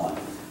someone.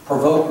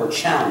 Provoke or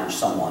challenge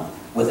someone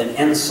with an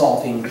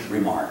insulting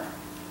remark.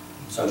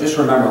 So just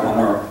remember,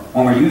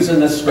 when we're using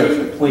this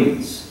scripture,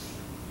 please,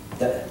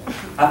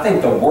 I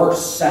think the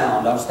worst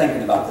sound, I was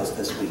thinking about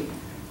this week,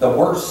 the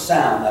worst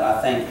sound that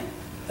I think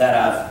that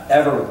I've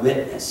ever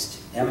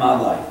witnessed in my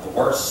life, the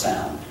worst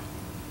sound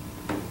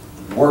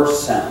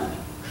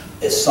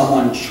is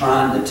someone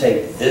trying to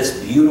take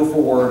this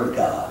beautiful word of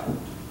God,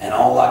 and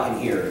all I can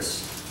hear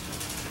is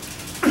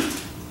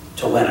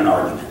to win an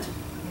argument.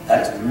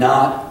 That is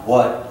not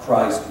what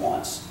Christ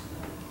wants.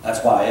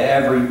 That's why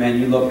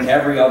you look,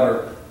 every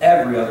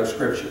other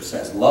scripture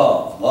says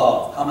love,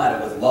 love, come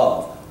at it with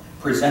love,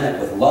 present it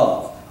with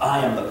love. I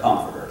am the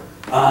comforter.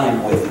 I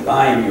am with you.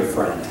 I am your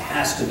friend.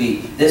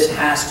 This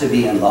has to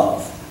be in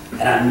love.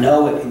 And I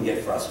know it can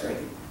get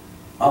frustrating.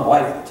 My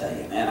wife will tell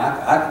you, man,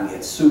 I can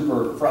get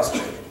super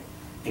frustrated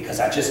because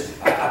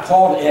I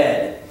called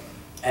Ed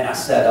and I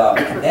said,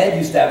 Ed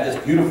used to have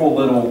this beautiful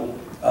little,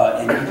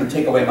 and you can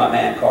take away my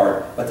man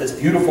card, but this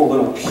beautiful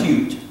little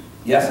cute,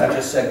 yes, I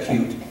just said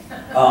cute.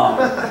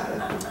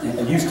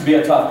 It used to be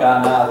a tough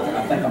guy, now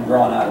I think I'm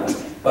growing out of it.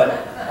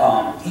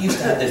 But he used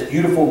to have this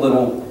beautiful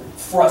little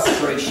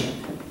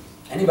frustration.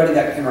 Anybody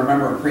that can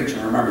remember him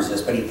preaching remembers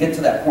this, but he'd get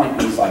to that point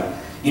where he's like,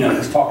 you know,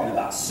 he's talking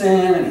about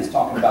sin, and he's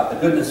talking about the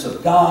goodness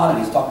of God,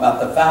 and he's talking about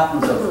the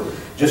fountains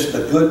of just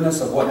the goodness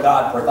of what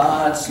God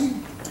provides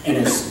in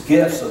his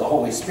gifts of the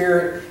Holy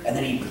Spirit, and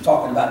then he'd be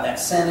talking about that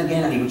sin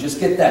again, and he would just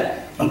get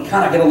that, he'd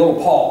kind of get a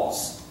little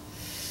pause.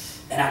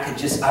 And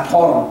I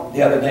called him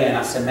the other day and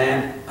I said,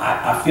 man,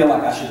 I feel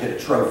like I should get a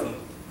trophy.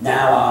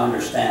 Now I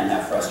understand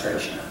that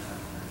frustration.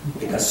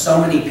 Because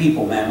so many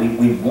people, man,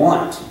 we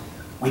want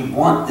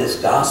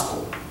this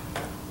gospel.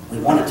 We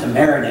want it to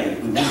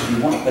marinate. We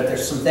want it, but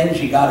there's some things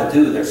you got to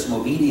do. There's some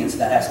obedience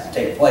that has to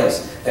take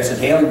place. There's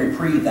a daily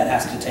reprieve that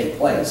has to take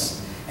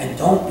place. And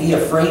don't be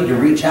afraid to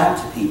reach out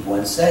to people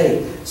and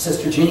say,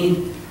 Sister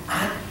Jean,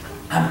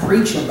 I'm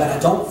preaching, but I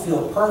don't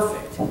feel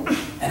perfect.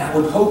 And I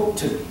hope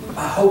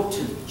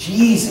to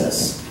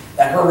Jesus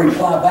that her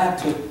reply back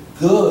to,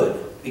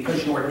 good,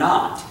 because you are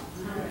not.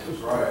 That's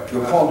right.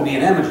 You're called to be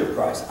an image of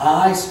Christ.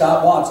 I,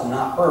 Scott Watson,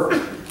 not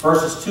perfect.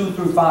 Verses 2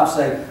 through 5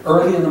 say,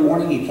 early in the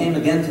morning he came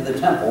again to the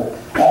temple.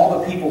 All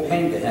the people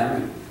came to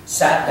him and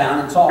sat down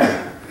and taught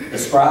him. The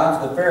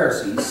scribes, the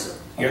Pharisees,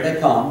 here they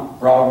come,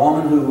 brought a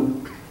woman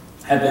who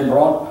had been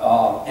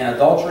brought in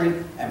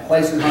adultery and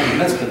placing her in the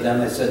midst of them.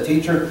 They said,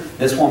 "Teacher,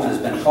 this woman has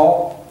been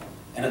caught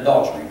in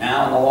adultery.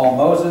 Now in the law of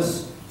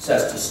Moses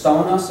says to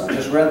stone us." I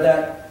just read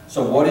that.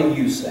 So what do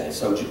you say?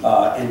 So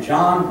in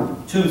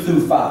John 2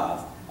 through 5,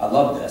 I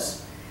love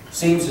this.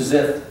 Seems as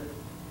if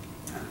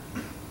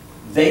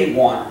they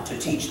want to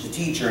teach the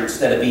teacher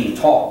instead of being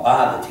taught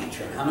by the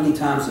teacher. How many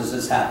times does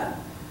this happen?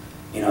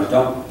 You know,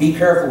 don't be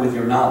careful with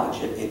your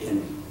knowledge. It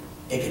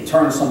can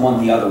turn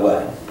someone the other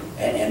way,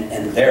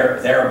 and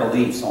their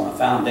beliefs on a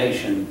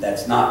foundation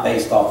that's not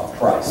based off of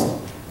Christ.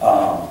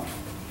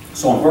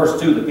 So in verse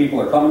 2, the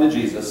people are coming to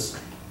Jesus.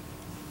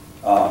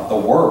 The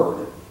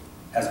word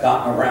has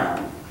gotten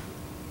around,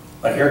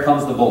 but here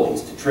comes the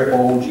bullies to trip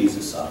old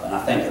Jesus up. And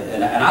I think,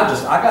 and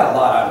I got a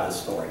lot out of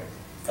this story,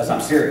 because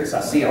I'm serious.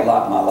 I see it a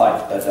lot in my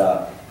life,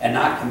 but and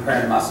not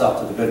comparing myself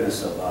to the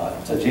goodness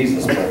of to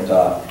Jesus,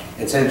 but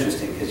it's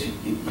interesting because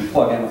you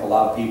plug in with a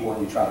lot of people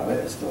and you try to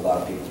witness to a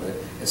lot of people, but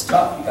it's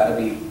tough. You got to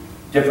be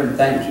different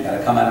things. You got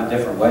to come at them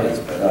different ways.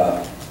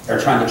 But they're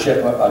trying to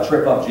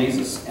trip up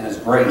Jesus and His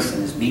grace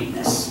and His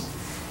meekness,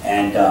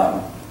 and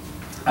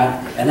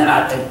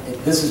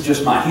then this is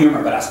just my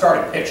humor, but I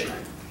started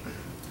picturing,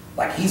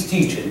 like he's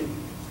teaching,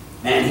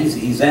 man,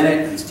 he's in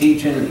it, he's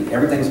teaching, and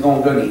everything's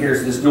going good, and he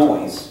hears this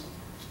noise,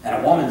 and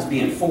a woman's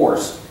being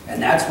forced,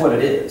 and that's what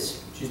it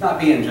is. She's not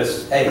being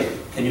just, "Hey,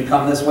 can you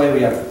come this way?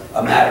 We have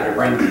a matter to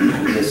bring you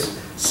to this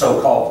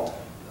so-called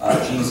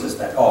Jesus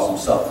that calls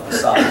himself the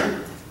Messiah."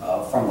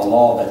 From the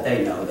law that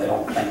they know, they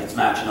don't think it's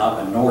matching up,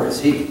 and nor is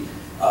he.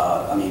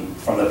 I mean,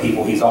 from the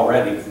people he's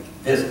already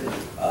visited,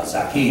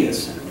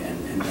 Zacchaeus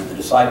and the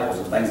disciples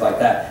and things like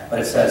that. But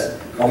it says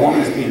a woman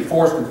is being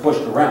forced and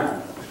pushed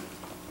around.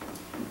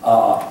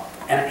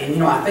 And you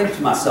know, I think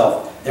to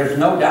myself, there's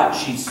no doubt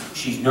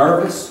she's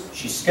nervous,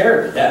 she's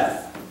scared to death.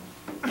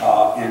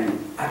 And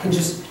I can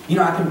just, you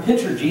know, I can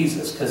picture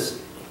Jesus, because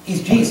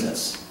he's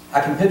Jesus. I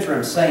can picture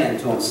him saying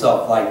to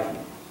himself, like,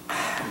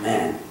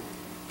 man,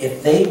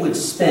 if they would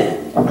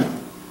spend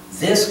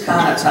this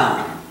kind of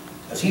time,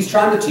 because he's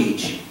trying to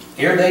teach,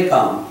 here they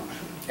come,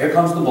 here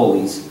comes the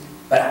bullies,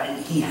 but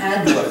he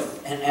had to have,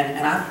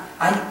 and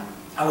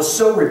I was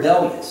so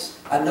rebellious.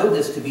 I know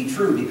this to be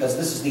true because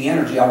this is the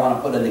energy I want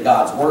to put into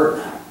God's Word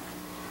now.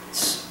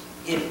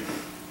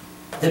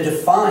 The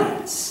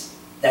defiance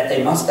that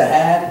they must have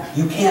had,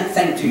 you can't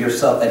think to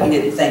yourself that he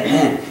didn't think,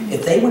 man,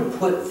 if they would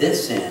put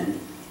this in,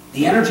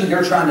 the energy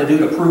they're trying to do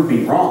to prove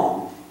me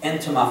wrong,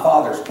 into my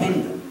Father's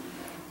kingdom,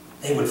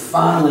 they would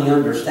finally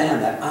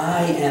understand that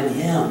I am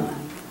Him.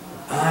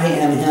 I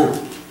am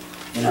Him.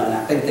 You know, and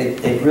I think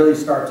they'd really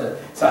start to...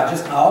 So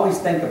I always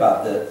think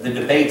about the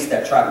debates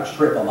that try to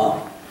trip them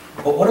up.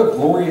 But what a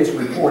glorious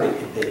report it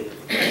could be.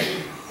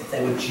 If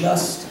they would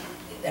just...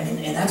 I mean,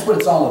 and that's what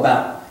it's all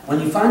about. When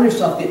you find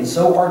yourself getting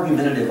so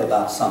argumentative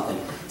about something,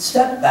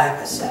 step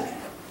back a second.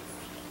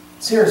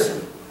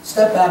 Seriously,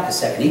 step back a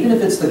second. Even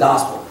if it's the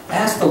gospel,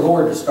 ask the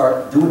Lord to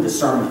start doing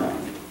discernment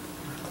on you.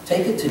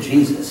 Take it to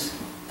Jesus.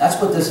 That's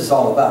what this is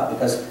all about,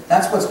 because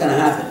that's what's going to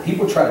happen.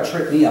 People try to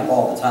trick me up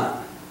all the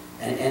time.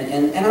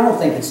 And I don't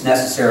think it's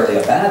necessarily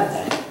a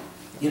bad thing,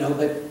 you know,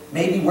 but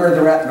maybe where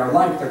they're at in their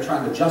life, they're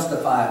trying to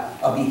justify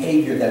a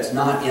behavior that's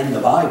not in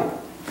the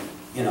Bible.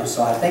 You know,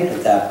 so I think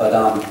of that. But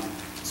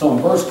so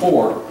in verse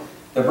 4,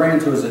 they're bringing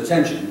to his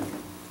attention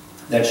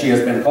that she has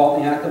been caught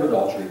in the act of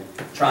adultery,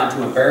 trying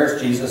to embarrass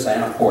Jesus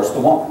and, of course, the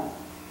woman.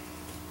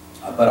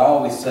 But I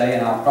always say,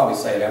 and I'll probably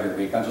say it every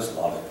week, I just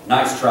love it.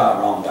 Nice try,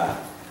 wrong guy.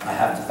 I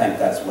have to think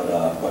that's what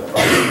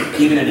Christ,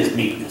 even in his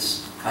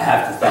meekness, I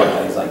have to think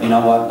that he's like, you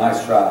know what,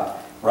 nice try,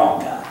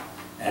 wrong guy.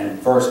 And in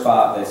verse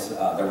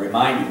 5, they're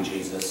reminding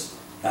Jesus,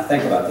 now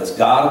think about this,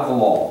 God of the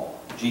law,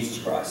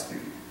 Jesus Christ.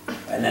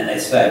 And then they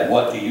said,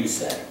 what do you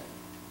say?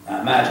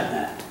 Now imagine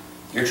that.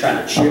 You're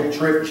trying to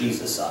trip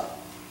Jesus up.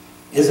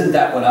 Isn't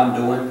that what I'm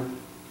doing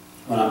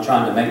when I'm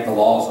trying to make the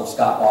laws of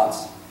Scott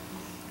Watts?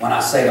 When I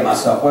say to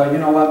myself, well, you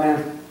know what,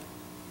 man?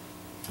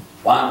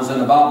 Wine was in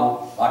the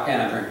bottle. Why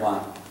can't I drink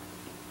wine?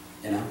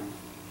 You know,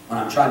 when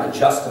I'm trying to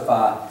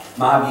justify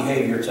my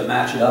behavior to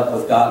match it up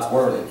with God's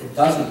Word, it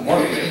doesn't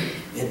work.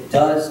 It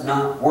does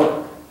not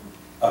work.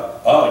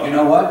 Oh, you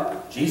know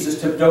what?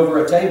 Jesus tipped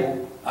over a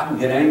table. I can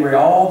get angry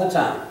all the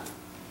time.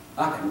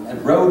 I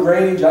can road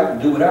rage. I can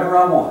do whatever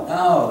I want.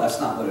 No, that's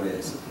not what it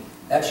is.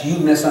 That's you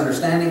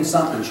misunderstanding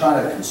something and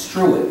trying to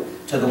construe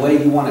it to the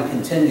way you want to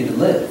continue to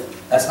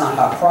live. That's not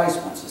how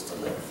Christ wants us to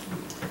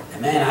live.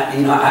 And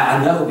man,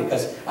 I know,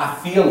 because I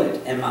feel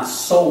it in my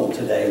soul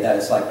today that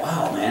it's like,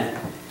 wow, man,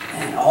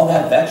 all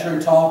that veteran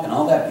talk and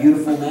all that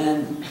beautiful,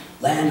 man,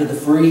 land of the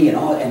free and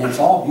all, and it's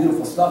all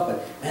beautiful stuff,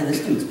 but man,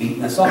 this dude's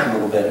beating us up a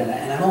little bit, and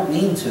I don't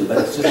mean to, but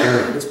it's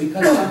just, it's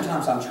because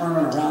sometimes I'm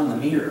turning around the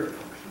mirror.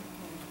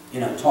 You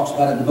know, it talks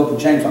about it in the book of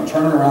James. I'm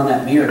turning around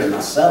that mirror to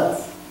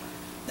myself.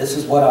 This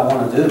is what I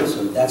want to do.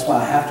 So that's why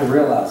I have to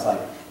realize, like,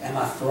 am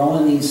I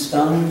throwing these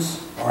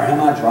stones or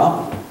am I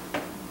dropping them?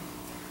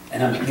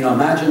 And you know,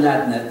 imagine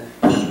that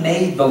he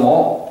made the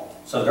law.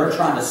 So they're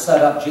trying to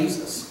set up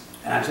Jesus.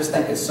 And I just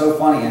think it's so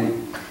funny.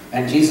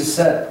 And Jesus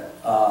said,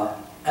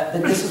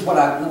 this is what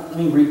let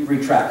me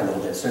retract a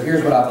little bit. So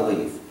here's what I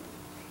believe.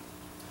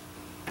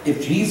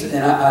 If Jesus,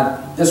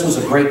 and this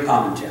was a great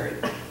commentary.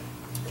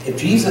 If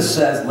Jesus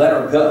says, let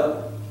her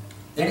go,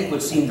 then he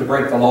would seem to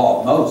break the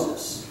law of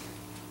Moses,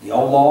 the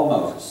old law of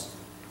Moses.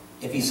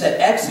 If he said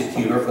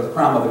execute her for the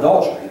crime of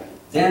adultery,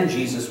 then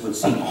Jesus would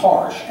seem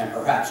harsh and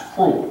perhaps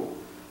cruel.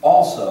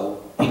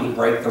 Also, he would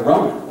break the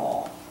Roman law.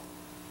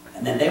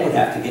 And then they would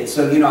have to get,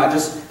 so, you know,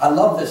 I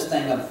love this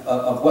thing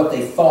of what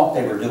they thought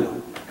they were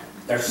doing.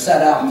 They're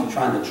set out to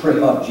trying to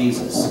trip up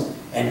Jesus.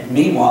 And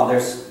meanwhile,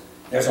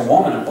 there's a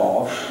woman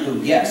involved who,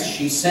 yes,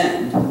 she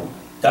sinned,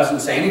 doesn't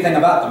say anything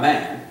about the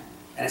man.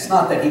 And it's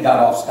not that he got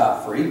off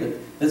scot-free, but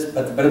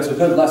it's a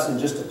good lesson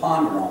just to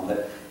ponder on.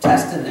 But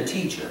testing the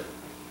teacher.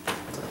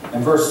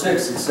 In verse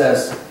 6 it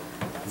says,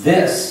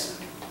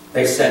 this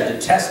they said to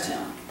test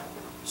him,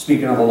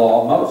 speaking of the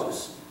law of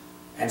Moses,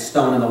 and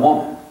stoning the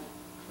woman,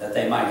 that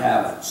they might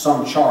have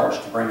some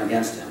charge to bring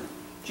against him.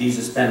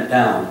 Jesus bent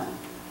down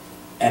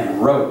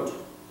and wrote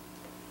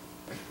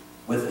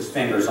with his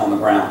fingers on the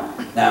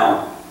ground.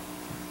 Now,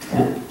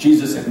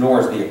 Jesus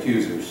ignores the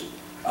accusers,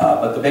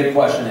 but the big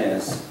question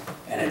is,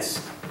 and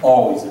it's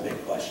always a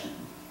big question,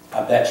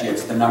 I bet you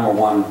it's the number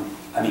one.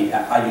 I mean,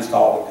 I used to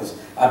all, because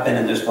I've been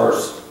in this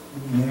verse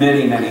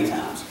many, many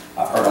times.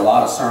 I've heard a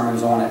lot of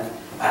sermons on it.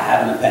 I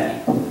have an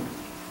opinion.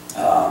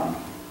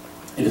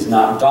 It is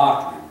not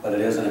doctrine, but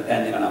it is an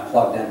opinion, and I've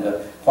plugged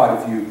into quite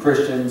a few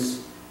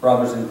Christians,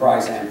 brothers in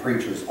Christ, and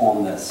preachers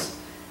on this,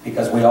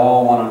 because we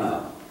all want to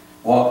know,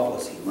 what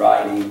was he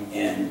writing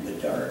in the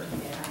dirt?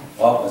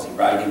 What was he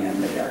writing in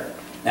the dirt?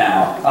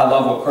 Now, I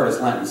love what Curtis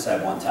Linton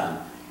said one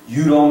time.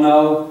 You don't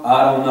know,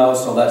 I don't know,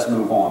 so let's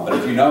move on. But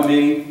if you know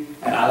me,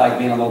 and I like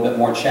being a little bit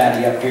more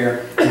chatty up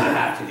here, I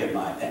have to give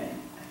my opinion.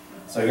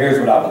 So here's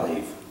what I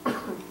believe.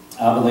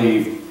 I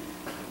believe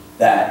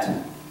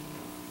that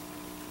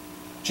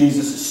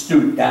Jesus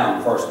stooped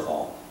down, first of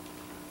all.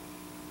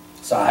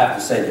 So I have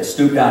to say that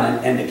stoop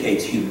down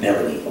indicates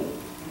humility.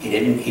 He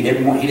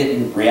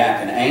didn't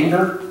react in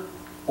anger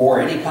or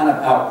any kind of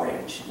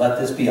outrage. Let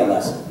this be a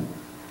lesson.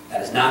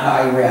 That is not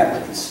how he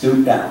reacted. He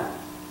stooped down.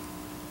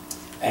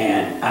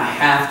 And I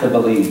have to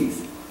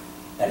believe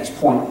that he's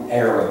pointing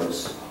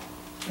arrows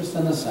just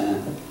in the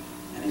sand.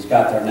 And he's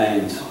got their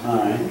names. All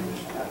right.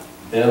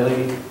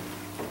 Billy,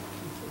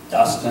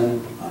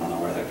 Dustin, I don't know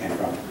where that came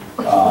from.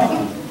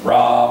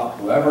 Rob,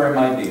 whoever it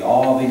might be,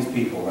 all these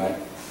people, right?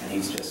 And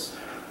he's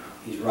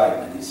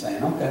writing and he's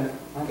saying, okay,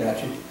 I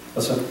got you.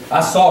 Listen,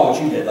 I saw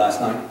what you did last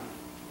night.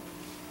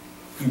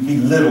 You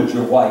belittled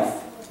your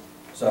wife.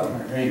 So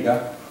here you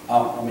go.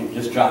 Let me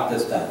just jot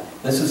this down.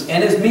 This is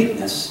in his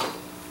meekness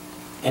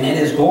and in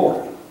his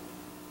glory.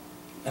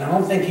 And I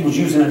don't think he was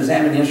using it as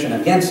ammunition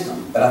against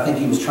them, but I think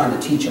he was trying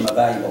to teach them a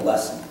valuable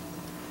lesson.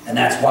 And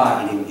that's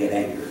why he didn't get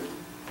angry.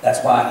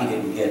 That's why he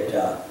didn't get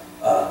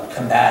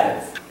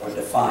combative or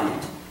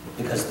defiant.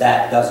 Because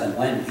that doesn't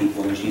win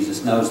people, and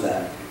Jesus knows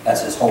that.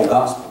 That's his whole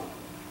gospel.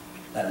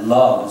 That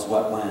love is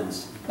what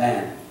wins.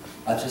 Man,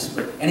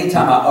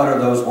 anytime I utter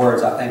those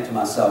words, I think to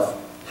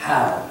myself,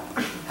 how?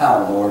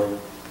 How, Lord?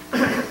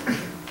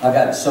 I've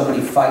got so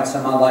many fights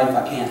in my life,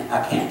 I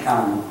can't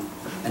count them.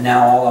 And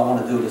now all I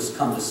want to do is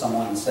come to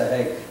someone and say,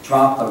 hey,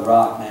 drop the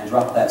rock, man,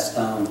 drop that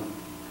stone.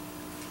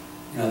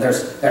 You know,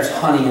 there's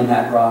honey in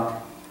that rock.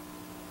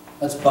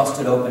 Let's bust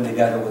it open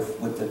together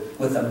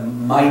with the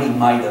mighty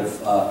might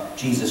of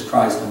Jesus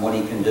Christ and what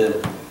he can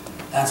do.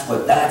 That's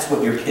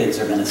what your kids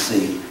are going to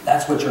see.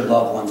 That's what your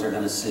loved ones are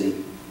going to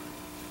see.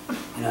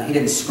 You know, he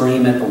didn't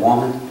scream at the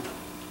woman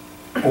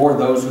or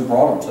those who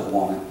brought him to the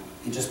woman.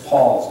 He just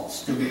paused and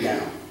stooped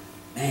down.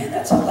 Man,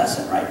 that's a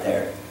lesson right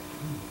there.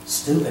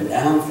 Stooping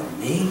down for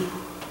me?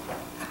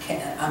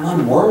 I'm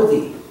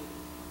unworthy.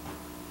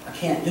 I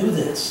can't do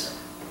this.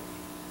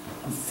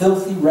 I'm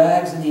filthy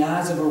rags in the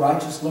eyes of a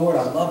righteous Lord.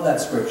 I love that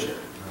scripture.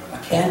 I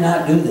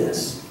cannot do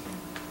this.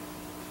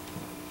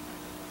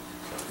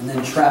 And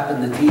then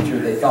trapping the teacher,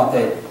 they thought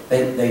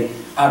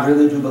I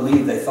really do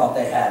believe they thought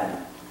they had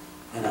him.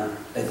 You know,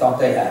 they thought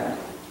they had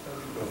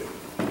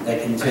him. They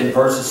continued,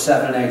 verses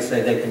 7 and 8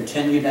 say, they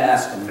continued to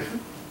ask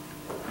him.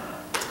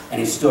 And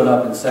he stood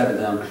up and said to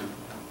them,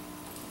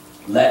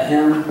 let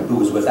him who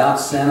was without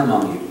sin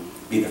among you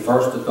be the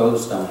first to throw the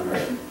stone at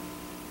her.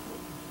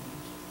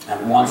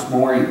 And once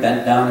more he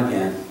bent down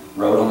again,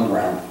 wrote on the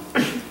ground.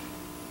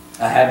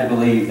 I had to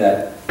believe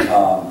that,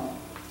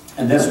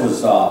 and this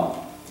was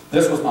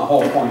my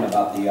whole point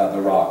about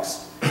the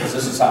rocks, because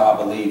this is how I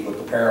believe with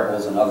the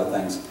parables and other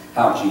things,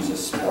 how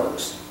Jesus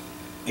works.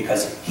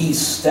 Because he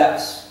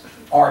steps,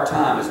 our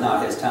time is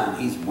not his time,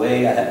 he's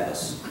way ahead of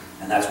us.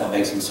 And that's what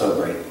makes him so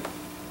great.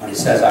 When he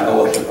says, I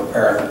go up to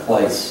prepare a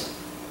place,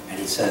 and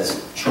he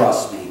says,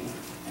 trust me,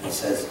 and he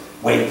says,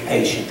 wait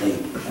patiently.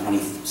 And when he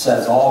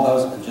says all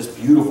those just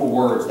beautiful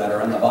words that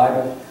are in the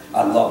Bible,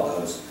 I love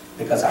those.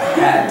 Because I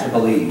had to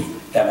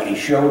believe that when he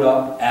showed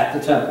up at the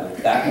temple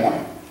that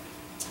morning,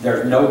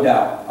 there's no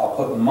doubt, I'll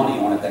put money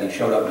on it, that he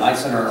showed up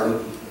nice and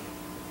early.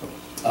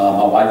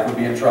 My wife would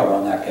be in trouble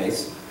in that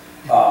case.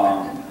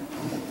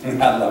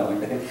 I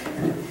love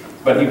him.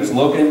 But he was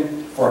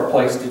looking for a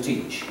place to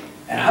teach.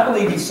 And I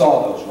believe he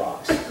saw those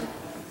rocks.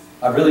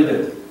 I really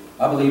do.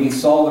 I believe he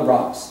saw the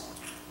rocks,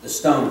 the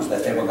stones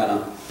that they were going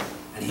to,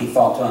 and he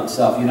thought to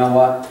himself, you know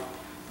what?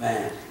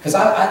 Man. Because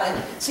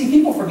I see,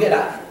 people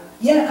forget,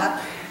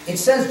 it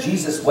says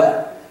Jesus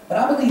wept, but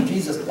I believe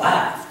Jesus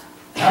laughed.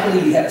 I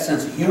believe he had a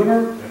sense of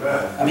humor.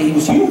 I mean, he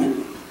was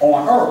human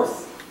on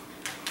earth,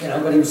 you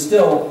know, but he was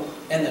still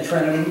in the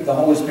Trinity, the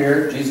Holy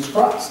Spirit, Jesus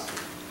Christ,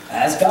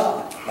 as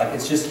God. Like,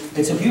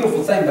 it's a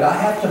beautiful thing, but I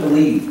have to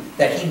believe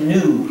that he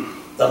knew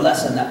the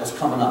lesson that was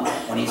coming up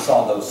when he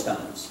saw those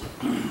stones.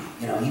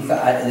 You know,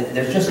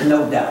 there's just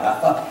no doubt. I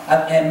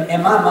thought,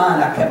 in my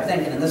mind, I kept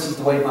thinking, and this is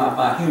the way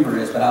my humor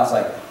is, but I was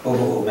like,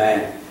 oh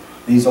man,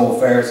 these old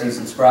Pharisees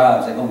and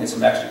scribes, they're going to get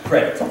some extra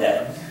credit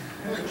today.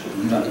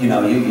 I'm going to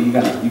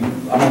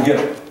give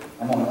them.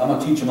 I'm going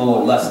to teach them a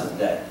little lesson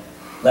today.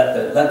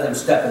 Let them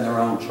step in their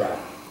own track.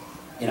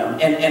 You know,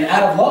 and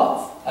out of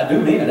love, I do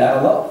mean it, out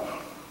of love,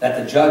 that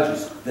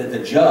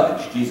the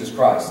judge, Jesus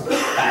Christ,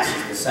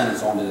 passes the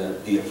sentence on to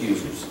the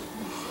accusers.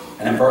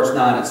 And in verse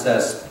 9 it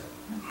says,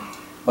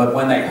 but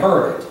when they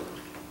heard it,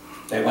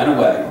 they went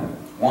away,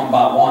 one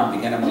by one,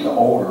 beginning with the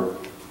older,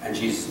 and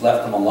Jesus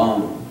left them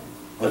alone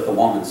with the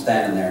woman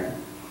standing there.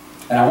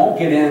 And I won't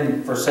get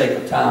in, for sake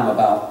of time,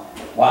 about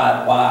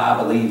why I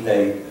believe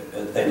they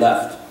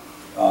left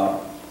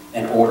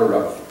in order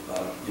of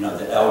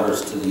the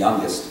elders to the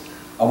youngest.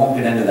 I won't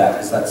get into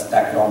that, because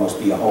that could almost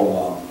be a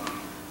whole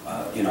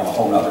a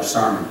whole other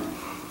sermon.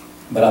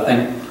 But I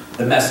think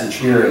the message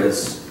here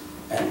is,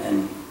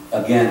 and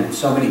again,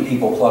 so many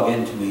people plug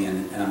into me,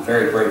 and I'm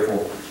very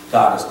grateful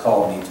God has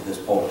called me to this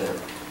pulpit.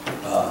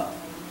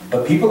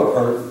 But people are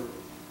hurt,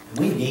 and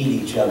we need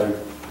each other.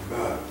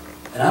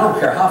 And I don't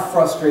care how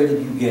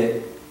frustrated you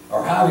get,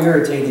 or how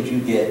irritated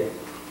you get,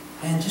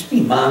 and just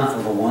be mindful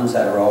of the ones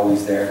that are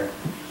always there.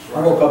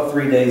 I woke up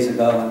 3 days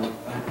ago, and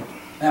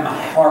man,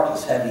 my heart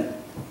was heavy.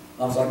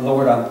 I was like,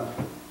 Lord, I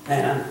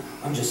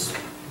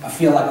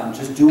feel like I'm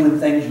just doing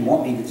things you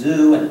want me to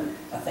do, and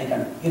I think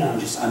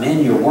I'm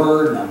in your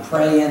word, and I'm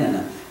praying,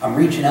 and I'm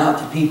reaching out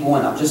to people,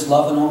 and I'm just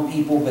loving on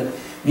people. But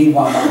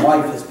meanwhile, my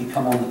wife has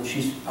become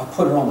I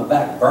put her on the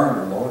back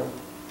burner, Lord.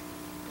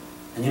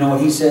 And you know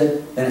what he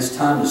said? Then it's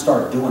time to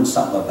start doing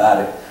something about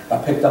it. I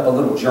picked up a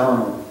little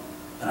journal,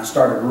 and I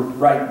started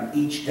writing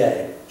each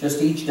day.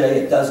 Just each day.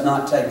 It does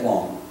not take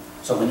long.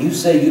 So when you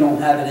say you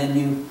don't have it in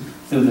you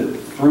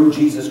through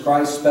Jesus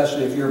Christ,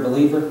 especially if you're a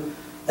believer,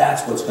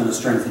 that's what's going to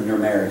strengthen your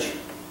marriage.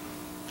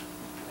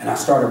 And I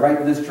started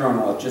writing this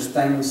journal of just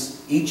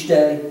things each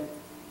day,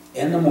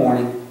 in the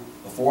morning,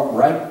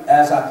 right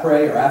as I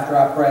pray or after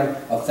I pray,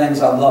 of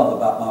things I love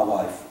about my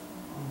wife.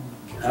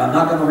 And I'm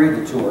not going to read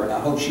it to her, and I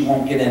hope she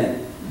won't get in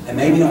it. And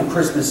maybe on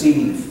Christmas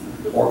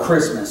Eve or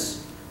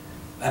Christmas,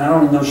 and I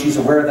don't even know if she's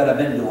aware that I've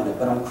been doing it,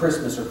 but on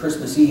Christmas or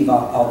Christmas Eve,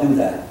 I'll do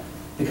that.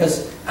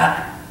 Because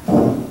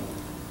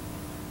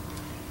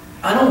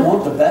I don't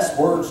want the best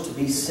words to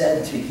be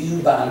said to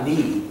you by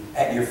me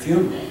at your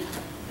funeral.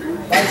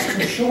 Life's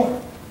too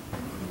short.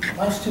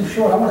 Life's too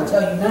short. I want to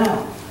tell you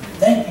now,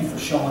 thank you for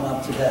showing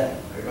up today.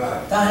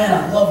 Amen. Diane,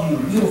 I love you.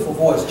 Beautiful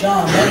voice.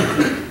 John, thank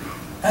you.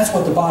 That's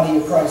what the body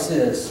of Christ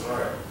is.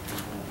 Right.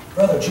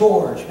 Brother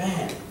George,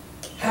 man,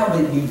 how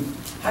didn't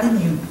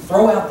you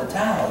throw out the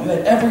towel? You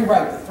had every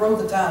right to throw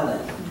the towel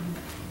in.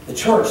 The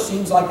church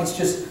seems like it's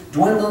just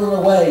dwindling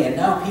away, and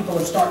now people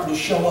are starting to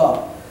show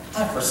up.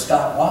 Not for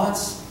Scott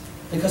Watts,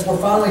 because we're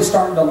finally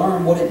starting to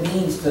learn what it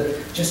means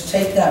to just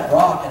take that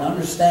rock and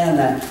understand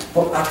that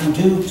what I can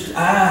do.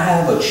 I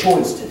have a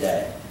choice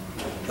today.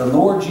 The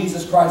Lord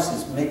Jesus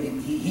Christ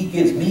He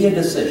gives me a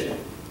decision.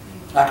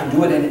 I can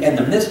do it in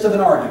the midst of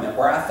an argument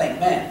where I think,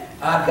 man,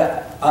 I'm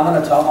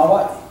going to tell my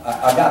wife,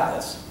 I got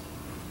this.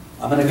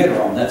 I'm going to get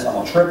her on this. I'm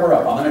going to trip her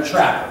up. I'm going to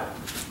trap her.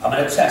 I'm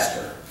going to test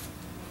her.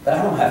 But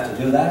I don't have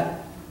to do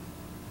that.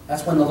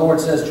 That's when the Lord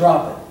says,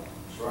 drop it.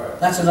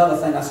 That's another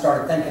thing I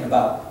started thinking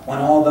about, when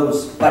all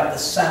those, like the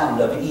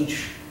sound of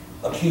each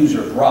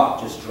accuser's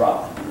rock just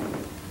dropping.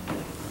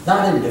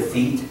 Not in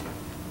defeat,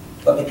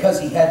 but because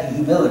he had the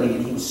humility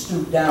and he was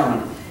stooped down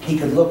and he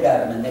could look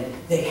at them, and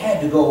they had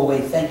to go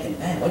away thinking,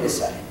 man, wait a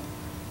second.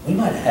 We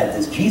might have had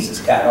this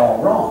Jesus guy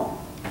all wrong.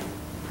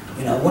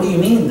 You know, what do you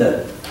mean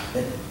the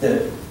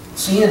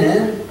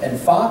CNN and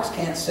Fox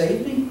can't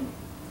save me?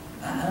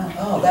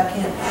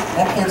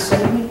 That can't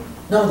save me?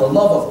 No, the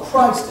love of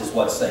Christ is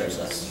what saves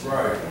us.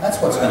 Right. That's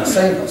what's going to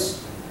save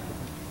us.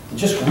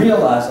 Just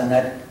realizing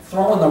that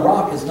throwing the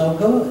rock is no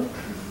good.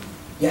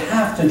 You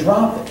have to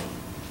drop it.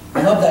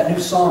 I love that new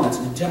song. It's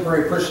a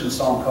contemporary Christian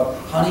song called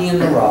Honey in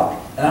the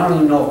Rock. And I don't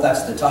even know if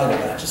that's the title,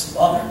 but I just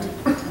love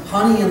it.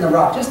 Honey in the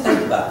Rock. Just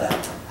think about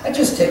that.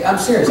 I'm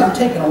serious. I'm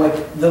taking away.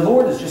 The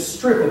Lord is just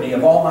stripping me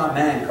of all my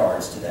man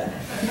cards today.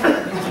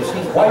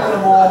 He's wiping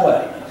them all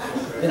away.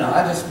 You know,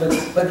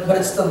 but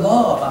it's the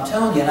love, I'm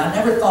telling you, and I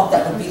never thought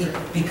that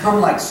would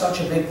become like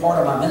such a big part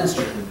of my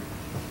ministry.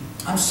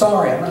 I'm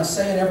sorry, I'm going to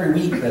say it every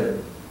week, but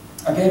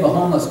I gave a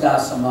homeless guy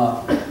some,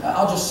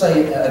 I'll just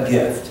say a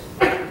gift.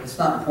 It's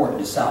not important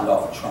to sound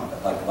off a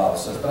trumpet like the Bible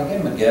says, but I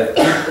gave him a gift.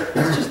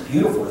 It's just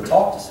beautiful to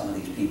talk to some of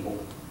these people.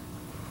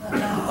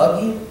 Can I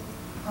hug you?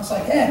 I was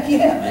like, heck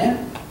yeah,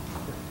 man.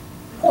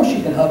 Of course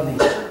you can hug me.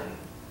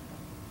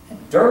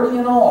 Dirty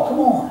and all, come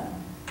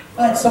on.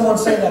 I had someone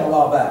say that a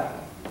while back.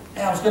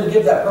 Hey, I was going to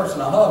give that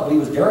person a hug, but he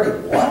was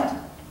dirty. What?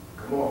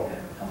 Come on.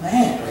 Oh,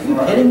 man, are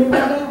you kidding me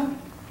right now?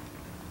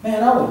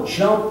 Man, I will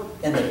jump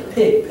in the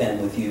pig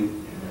pen with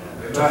you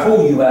to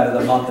pull you out of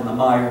the muck and the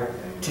mire,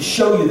 to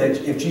show you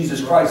that if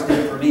Jesus Christ did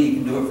it for me, He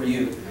can do it for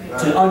you.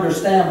 To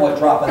understand what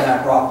dropping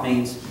that rock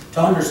means.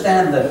 To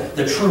understand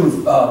the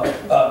true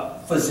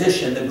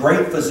physician, the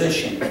great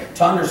physician.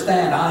 To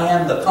understand I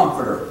am the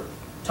comforter.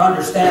 To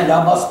understand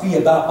I must be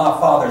about my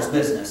Father's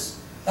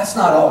business. That's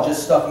not all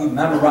just stuff you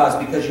memorized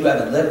because you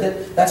haven't lived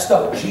it. That's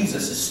stuff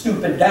Jesus is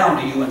stooping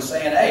down to you and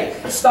saying, hey,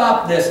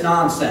 stop this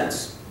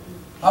nonsense.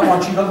 I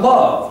want you to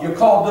love. You're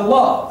called to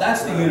love.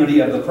 That's the unity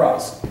of the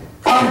cross.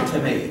 Come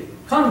to me.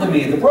 Come to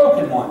me, the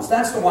broken ones.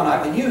 That's the one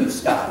I can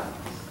use, Scott.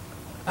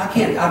 I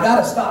got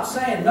to stop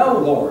saying, no,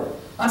 Lord.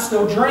 I'm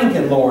still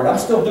drinking, Lord. I'm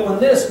still doing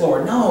this,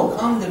 Lord. No,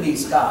 come to me,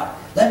 Scott.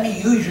 Let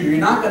me use you. You're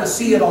not going to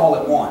see it all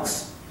at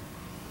once.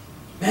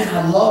 Man,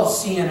 I love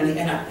seeing it,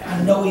 and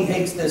I know he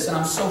hates this, and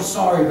I'm so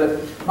sorry,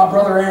 but my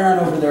brother Aaron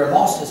over there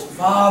lost his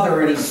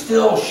father, and he's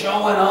still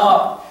showing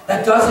up.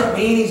 That doesn't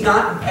mean he's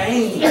not in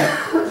pain.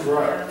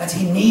 That's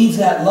he needs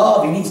that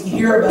love. He needs to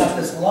hear about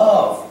this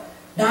love.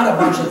 Not a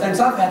bunch of things.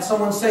 I've had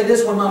someone say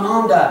this when my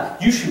mom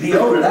died. You should be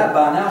over that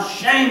by now.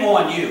 Shame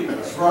on you.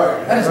 That's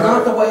right. That is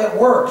not the way it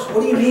works.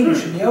 What do you mean you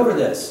should be over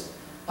this?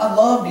 I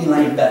love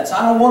Elaine Betts.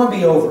 I don't want to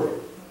be over it.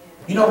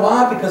 You know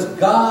why? Because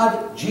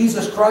God,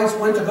 Jesus Christ,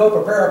 went to go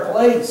prepare a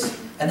place.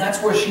 And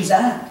that's where she's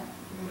at.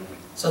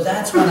 So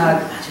that's when I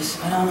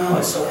don't know.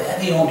 It's so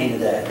heavy on me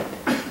today.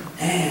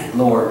 Man,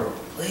 Lord,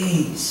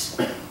 please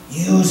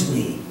use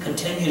me.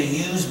 Continue to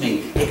use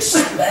me.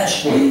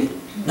 Especially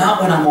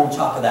not when I'm on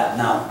top of that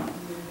mountain.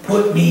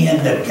 Put me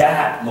in the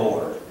gap,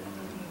 Lord.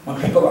 When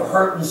people are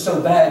hurting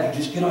so bad, you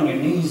just get on your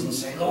knees and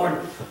say, Lord,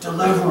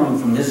 deliver them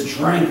from this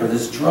drink or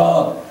this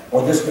drug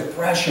or this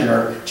depression,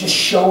 or just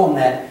show them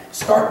that.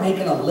 Start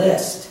making a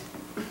list.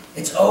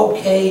 It's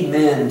okay,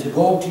 men, to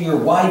go up to your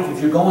wife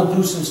if you're going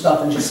through some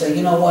stuff and just say,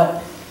 you know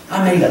what?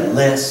 I made a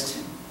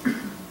list.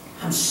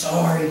 I'm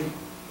sorry.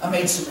 I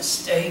made some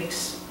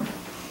mistakes.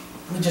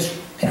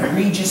 Can I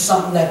read you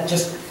something that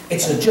just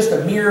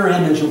a mirror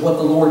image of what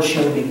the Lord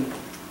showed me?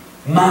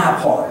 My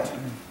part.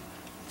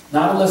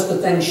 Not a list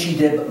of things she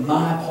did, but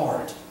my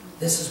part.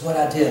 This is what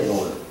I did,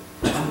 Lord.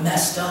 I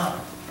messed up.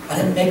 I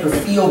didn't make her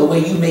feel the way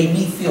you made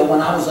me feel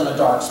when I was in a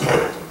dark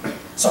spot.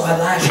 So I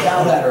lashed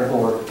out at her,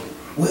 Lord.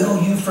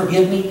 Will you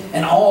forgive me?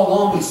 And all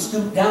along he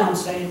stooped down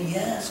saying,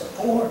 yes, of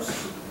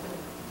course.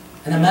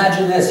 And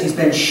imagine this. He's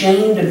been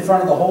shamed in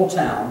front of the whole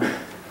town.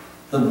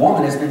 The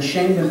woman has been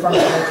shamed in front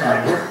of the whole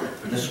town.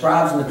 The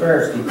scribes and the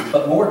Pharisees.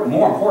 But more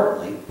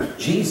importantly,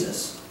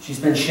 Jesus. She's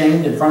been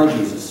shamed in front of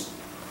Jesus.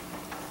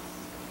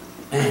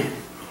 Man.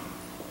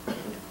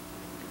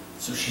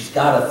 So she's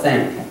got to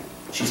think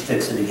she's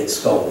fixing to get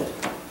scolded.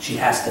 She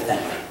has to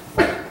think.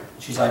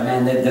 She's like,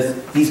 man,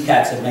 these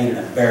cats have made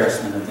an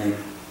embarrassment of me.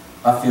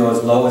 I feel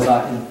as low as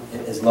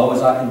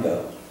I can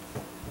go.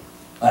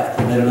 I've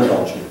committed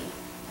adultery.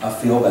 I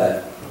feel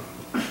bad.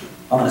 I'm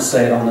going to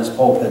say it on this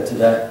pulpit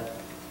today.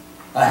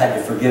 I had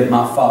to forgive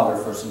my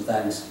father for some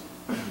things.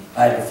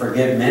 I had to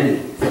forgive many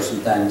for some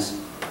things.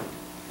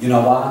 You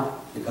know why?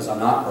 Because I'm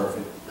not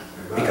perfect.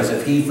 Because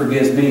if he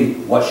forgives me,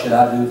 what should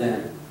I do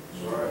then?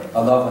 I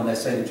love when they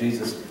say to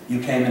Jesus, you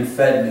came and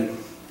fed me.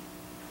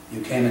 You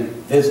came and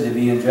visited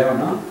me in jail.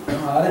 No,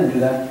 I didn't do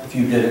that. If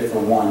you did it for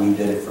one, you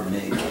did it for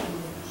me.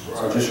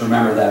 So just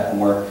remember that when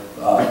we're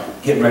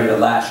getting ready to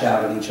lash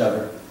out at each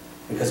other.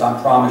 Because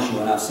I promise you,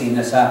 and I've seen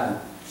this happen,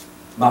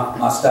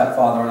 my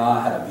stepfather and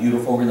I had a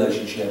beautiful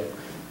relationship.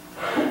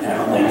 And it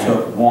only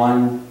took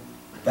one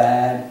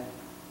bad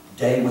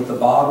day with the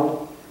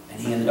bottle, and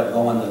he ended up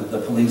going, the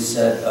police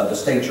said, the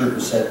state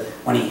trooper said,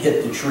 when he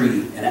hit the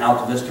tree in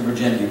Alta Vista,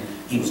 Virginia,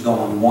 he was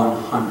going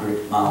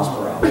 100 miles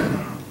per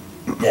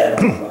hour. Dead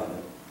on the road.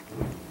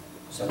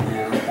 So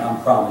man,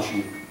 I promise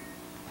you,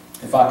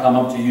 if I come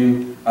up to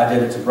you, I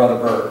did it to Brother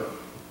Bert.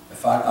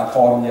 If I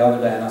called him the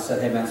other day and I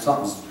said, hey man,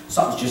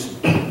 something's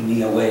just beating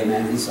me away,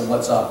 man. He said,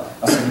 what's up?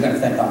 I said, you're going to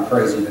think I'm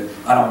crazy, but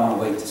I don't want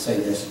to wait to say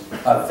this.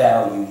 I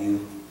value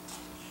you.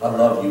 I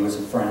love you as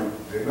a friend.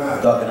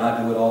 Amen. Doug and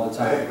I do it all the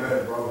time.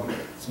 Amen, brother.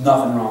 There's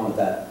nothing wrong with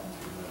that.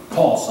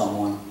 Call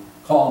someone.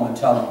 Call them and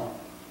tell them,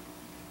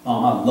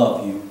 Mom, I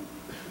love you.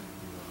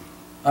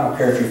 I don't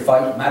care if you're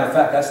fighting. Matter of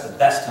fact, that's the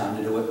best time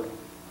to do it.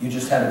 You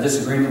just had a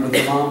disagreement with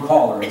your mom,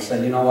 call her and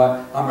say, you know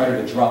what, I'm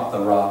ready to drop the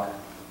rock.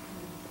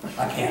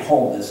 I can't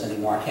hold this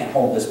anymore. I can't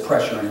hold this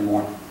pressure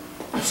anymore.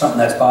 Something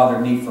that's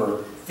bothered me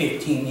for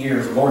 15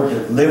 years, Lord,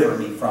 deliver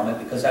me from it,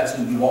 because that's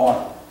who you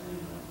are.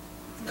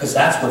 Because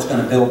that's what's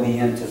going to build me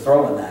into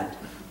throwing that.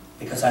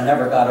 Because I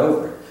never got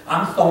over it.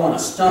 I'm throwing a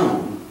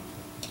stone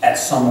at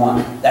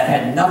someone that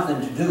had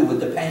nothing to do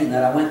with the pain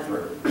that I went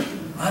through.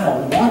 I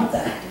don't want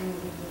that.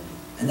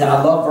 And then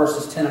I love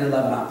verses 10 and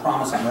 11. I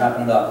promise I'm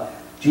wrapping it up.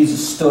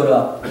 Jesus stood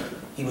up.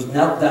 He was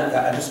knelt down.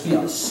 I just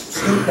feel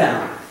stooped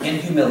down in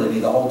humility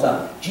the whole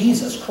time.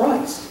 Jesus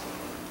Christ.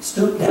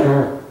 Stooped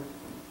down.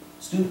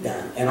 Stooped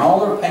down. And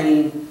all her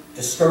pain,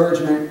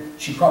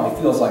 discouragement, she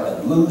probably feels like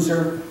a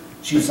loser.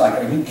 She's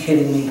like, are you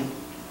kidding me?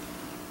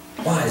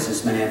 Why is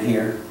this man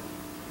here?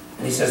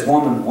 And he says,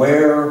 woman,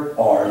 where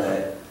are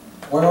they?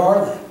 Where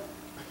are they?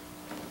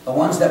 The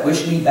ones that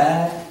wish me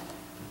bad?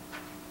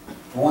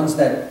 The ones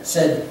that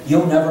said,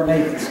 you'll never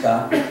make it,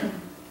 Scott?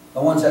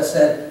 The ones that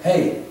said,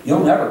 hey,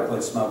 you'll never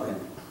quit smoking.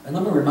 And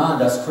let me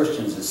remind us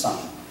Christians of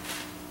something.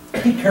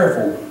 Be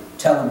careful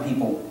telling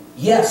people,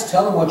 yes,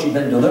 tell them what you've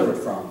been delivered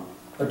from.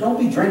 But don't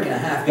be drinking a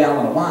half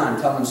gallon of wine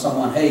telling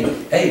someone, hey,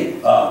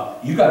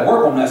 you got to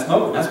work on that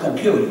smoking. That's going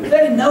to kill you.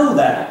 They know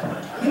that.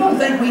 You don't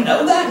think we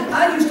know that?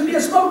 I used to be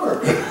a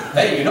smoker.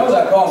 Hey, you know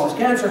that causes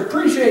cancer.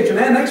 Appreciate you,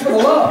 man. Thanks for the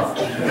love.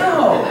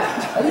 No.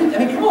 I mean,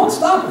 come on,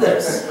 stop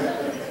this.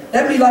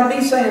 That'd be like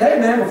me saying, hey,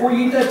 man, before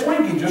you eat that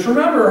Twinkie, just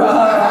remember.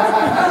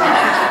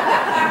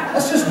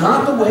 That's just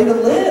not the way to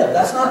live.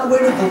 That's not the way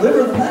to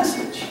deliver the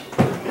message.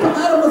 Come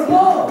at them with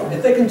love.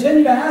 If they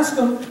continue to ask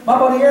them, my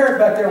buddy Eric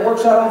back there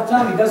works out all the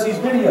time. He does these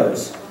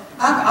videos.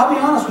 I'll be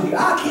honest with you.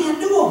 I can't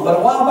do them, but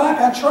a while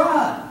back I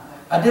tried.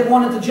 I did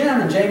one at the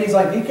gym, and Jamie's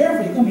like, be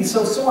careful, you're going to be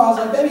so sore. I was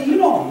like, baby, you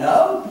don't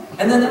know.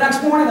 And then the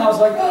next morning, I was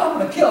like, oh, I'm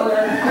going to kill her.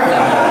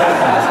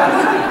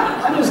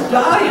 I'm just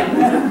dying,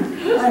 man.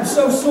 I'm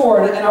so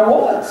sore. And I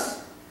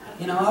was.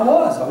 You know, I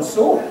was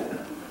sore.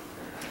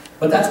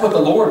 But that's what the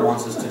Lord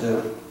wants us to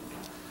do.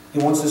 He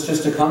wants us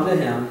just to come to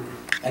Him.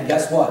 And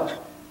guess what?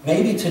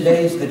 Maybe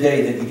today's the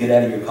day that you get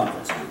out of your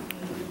comfort zone.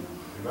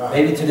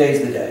 Maybe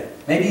today's the day.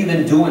 Maybe you've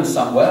been doing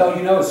something. Well,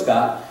 you know,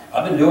 Scott,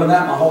 I've been doing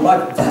that my whole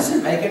life. It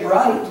doesn't make it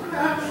right.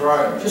 That's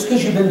right. Just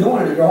because you've been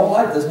doing it your whole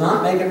life does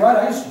not make it right.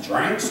 I used to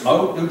drink,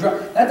 smoke, do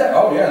drugs.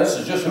 Oh yeah, this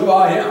is just who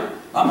I am.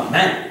 I'm a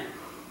man.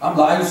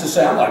 I used to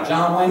say, I'm like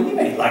John Wayne. You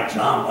ain't like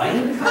John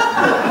Wayne.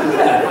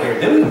 Get out of here,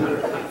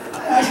 dude.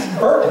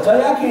 Bert will tell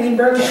you, I can't even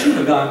barely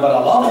shoot a gun, but I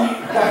love him.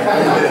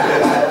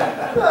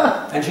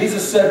 And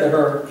Jesus said to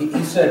her,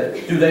 he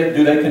said, do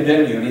they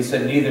condemn you? And he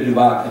said, neither do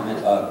I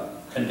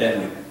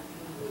condemn you.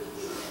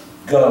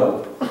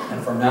 Go,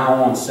 and from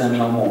now on, sin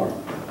no more.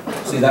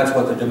 See, that's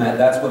what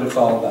it's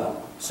all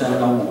about. Sin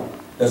no more.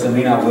 Does it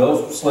mean I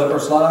will slip or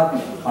slide?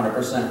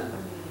 100%.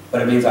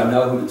 But it means I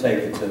know who to take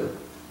it to.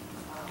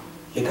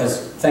 Because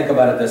think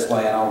about it this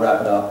way, and I'll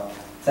wrap it up.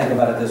 Think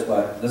about it this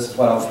way. This is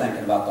what I was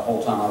thinking about the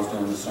whole time I was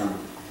doing this sermon.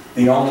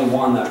 The only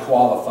one that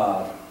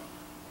qualified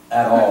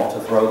at all to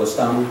throw the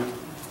stone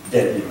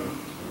didn't.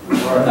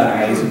 Isn't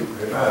that amazing?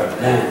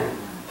 Man,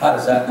 how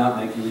does that not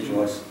make you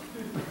rejoice?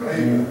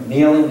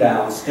 Kneeling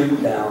down,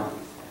 stooped down,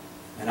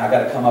 and I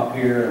got to come up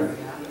here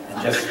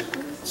and just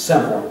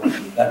simple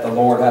that the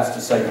Lord has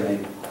to say to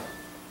me,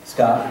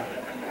 Scott,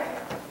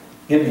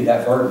 give me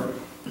that burden.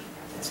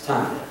 It's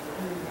time.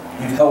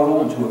 You've held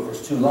on to it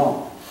for too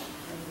long.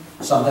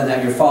 Something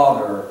that your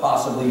father or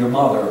possibly your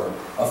mother or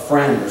a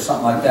friend or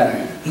something like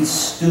that, he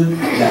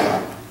stooped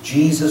down.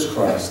 Jesus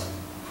Christ.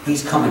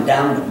 He's coming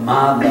down to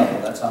my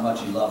level. That's how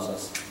much He loves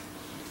us.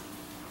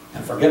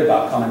 And forget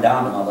about coming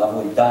down to my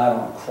level. He died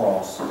on a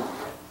cross.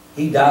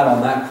 He died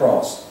on that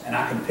cross. And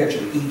I can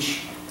picture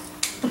each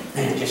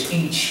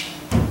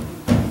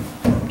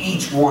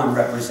one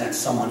represents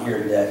someone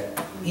here today.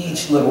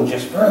 Each little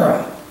just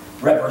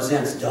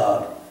represents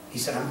Doug. He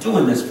said, I'm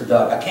doing this for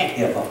Doug. I can't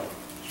give up.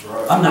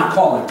 I'm not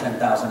calling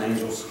 10,000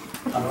 angels.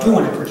 I'm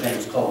doing it for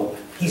James Cole.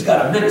 He's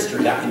got a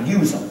ministry. I can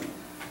use him.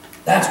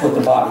 That's what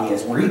the body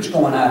is. We're each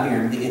going out here,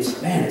 and it's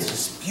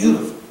just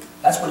beautiful.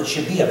 That's what it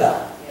should be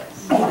about.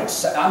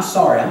 I'm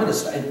sorry. I'm going to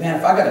say, man,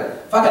 if I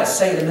got to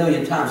say it a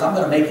million times, I'm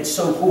going to make it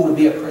so cool to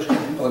be a Christian.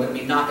 People are going to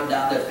be knocking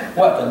down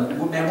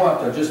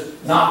they're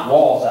just knock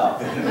walls out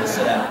for people to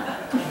sit down.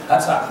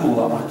 That's how cool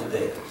I want it to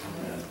be.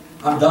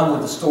 I'm done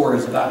with the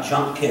stories about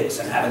jump kicks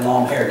and having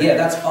long hair. Yeah,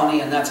 that's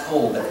funny and that's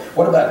cool, but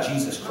what about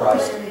Jesus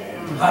Christ?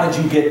 How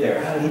did you get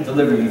there? How did He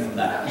deliver you from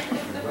that?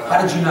 How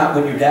did you not,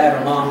 when your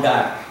dad or mom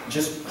died,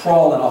 just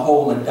crawl in a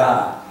hole and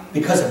die?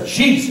 Because of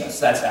Jesus,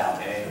 that's how.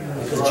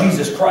 Because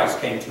Jesus Christ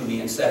came to me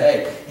and said,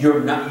 hey,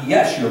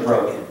 yes, you're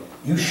broken.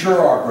 You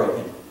sure are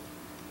broken.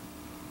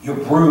 You're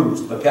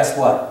bruised, but guess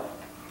what?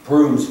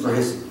 Bruised for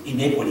His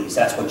iniquities.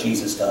 That's what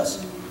Jesus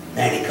does.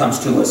 And He comes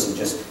to us and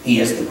He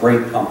is the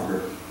great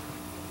comforter.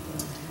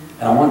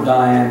 And I want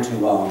Diane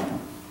to,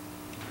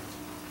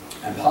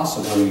 and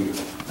possibly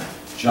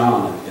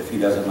John, if he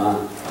doesn't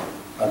mind,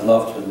 I'd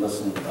love to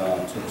listen to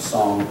the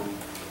song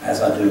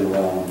as I do,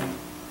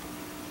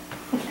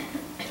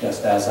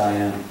 Just As I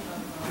Am.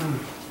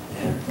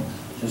 Yeah,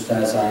 just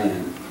as I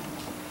am.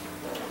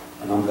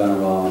 And I'm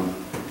gonna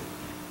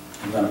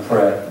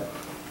pray.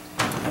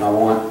 And I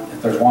want,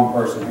 if there's one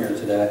person here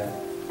today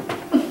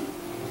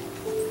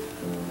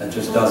that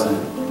just doesn't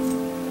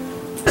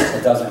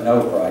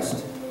know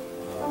Christ,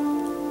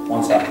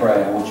 once I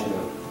pray, I want you to,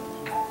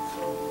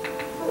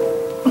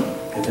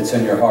 if it's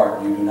in your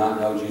heart, you do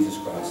not know Jesus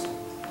Christ,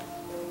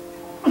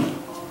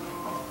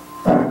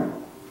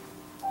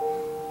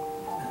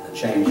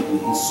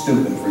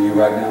 stooping for you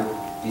right now.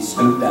 He's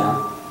stooped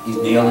down. He's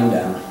kneeling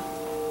down.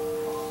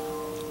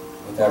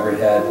 With every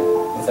head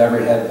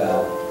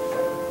bowed.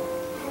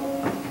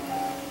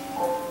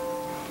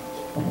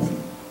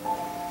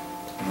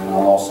 And then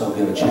I'll also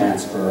give a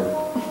chance for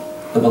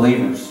the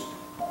believers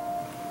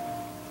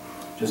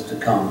just to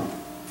come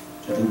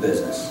to do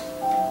business.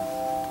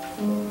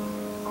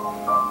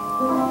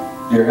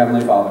 Dear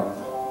Heavenly Father,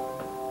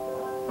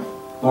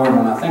 Lord,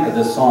 when I think of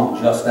this song,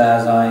 Just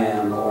As I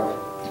Am, Lord,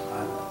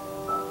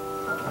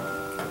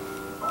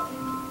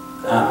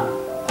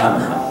 I'm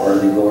not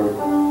worthy, Lord.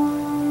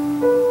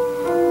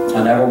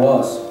 I never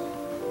was.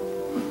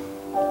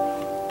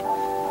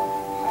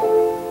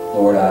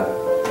 Lord, I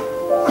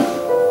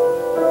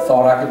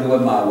thought I could do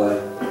it my way,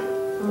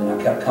 and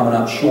I kept coming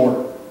up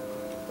short.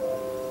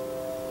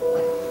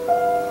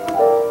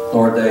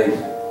 Lord, they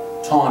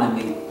taunted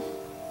me.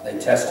 They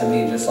tested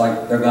me just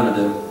like they're going to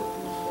do.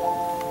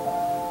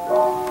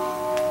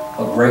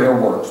 But greater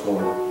works,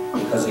 Lord,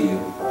 because of you.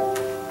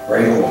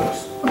 Greater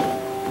works.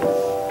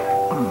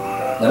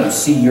 Let them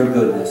see your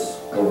goodness,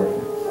 Lord.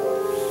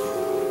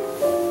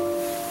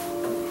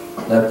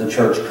 Let the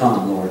church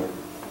come, Lord.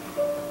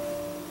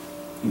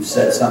 You've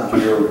said something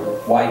to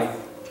your wife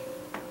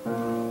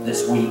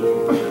this week,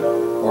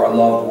 or a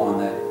loved one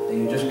that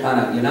you just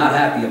you're not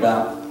happy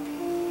about.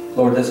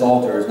 Lord, this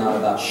altar is not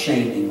about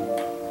shaming.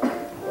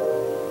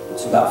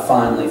 It's about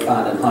finally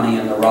finding honey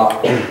in the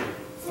rock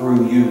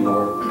through you,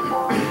 Lord,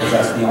 because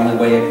that's the only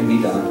way it can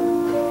be done.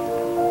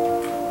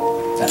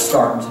 That's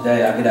starting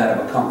today. I get out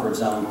of a comfort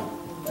zone.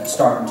 That's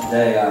starting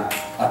today.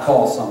 I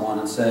call someone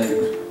and say,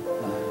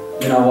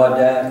 you know what,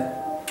 Dad?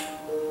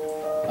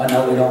 I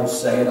know we don't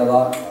say it a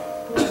lot.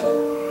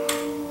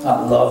 I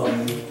love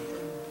you.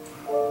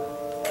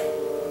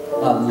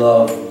 I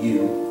love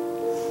you.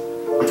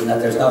 And that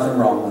there's nothing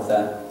wrong with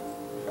that.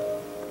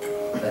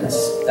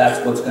 That's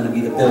what's going to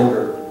be the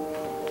builder.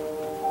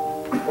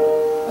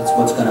 That's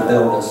what's going to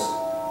build us.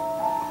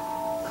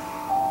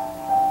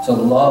 So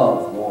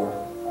love, Lord.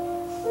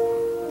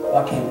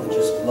 Why can't we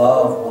just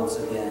love once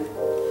again?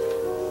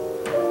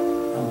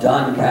 I'm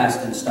done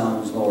casting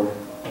stones, Lord.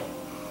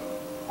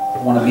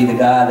 I want to be the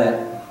guy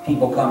that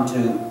people come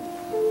to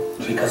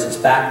because it's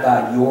backed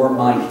by your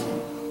might.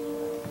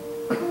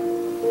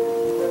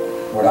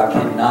 Lord, I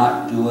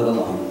cannot do it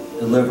alone.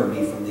 Deliver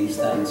me from these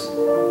things.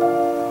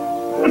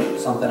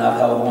 Something I've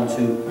held on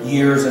to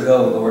years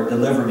ago, Lord,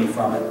 deliver me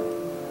from it.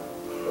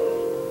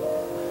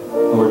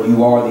 Lord,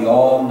 you are the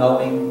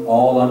all-knowing,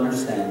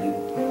 all-understanding.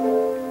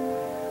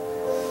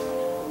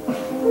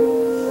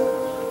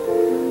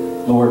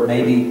 Lord,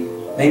 maybe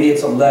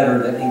it's a letter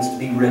that needs to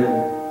be written,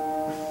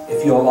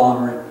 if you'll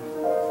honor it.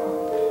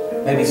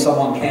 Maybe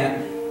someone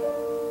can't,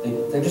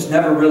 they've just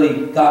never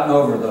really gotten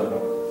over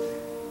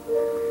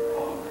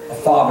a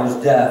father's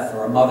death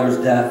or a mother's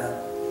death.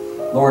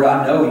 Lord,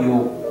 I know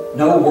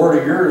no word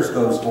of yours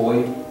goes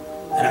void.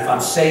 And if I'm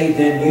saved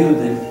in you,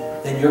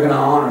 then you're going to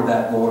honor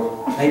that, Lord.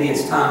 Maybe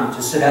it's time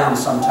to sit down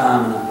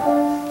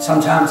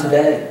sometime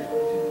today,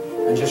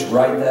 and just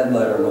write that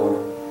letter,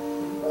 Lord.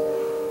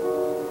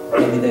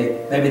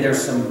 Maybe there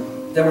was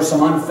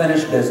some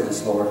unfinished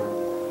business, Lord.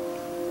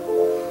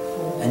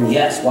 And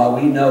yes, while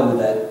we know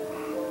that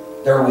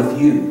they're with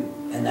you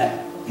in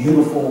that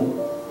beautiful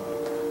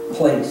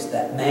place,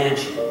 that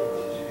mansion,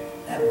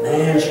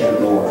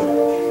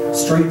 Lord,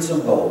 streets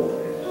of gold,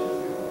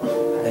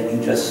 that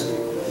you just,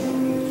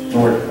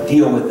 Lord,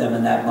 deal with them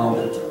in that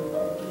moment.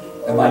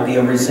 There might be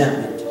a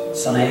resentment,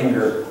 some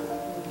anger.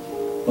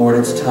 Lord,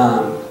 it's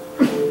time.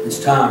 It's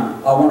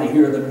time. I want to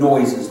hear the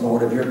noises,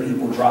 Lord, of your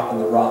people dropping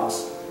the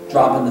rocks,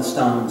 dropping the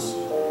stones.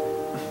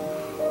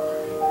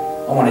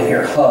 I want to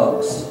hear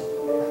hugs.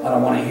 I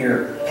don't want to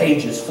hear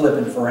pages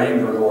flipping for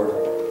anger, Lord.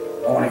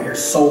 I want to hear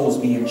souls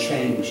being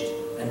changed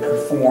and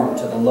conformed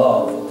to the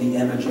love of the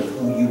image of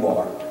who you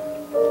are.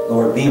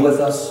 Lord, be with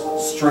us.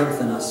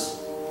 Strengthen us.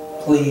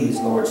 Please,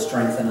 Lord,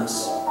 strengthen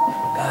us.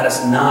 Guide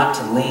us not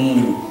to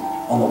lean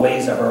on the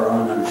ways of our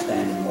own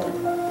understanding, Lord.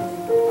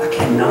 I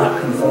cannot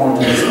conform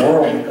to this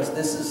world because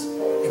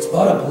it's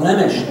but a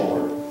blemish,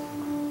 Lord.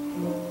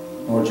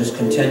 Lord, just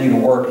continue to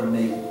work in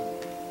me.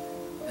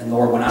 And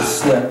Lord, when I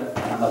slip,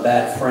 and I'm a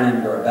bad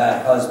friend or a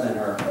bad husband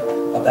or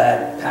a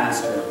bad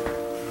pastor,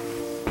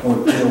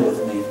 Lord, deal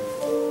with me.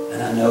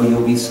 And I know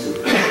you'll be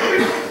stupid.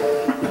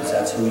 Because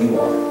that's who you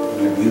are.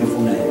 In your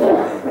beautiful name,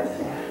 amen.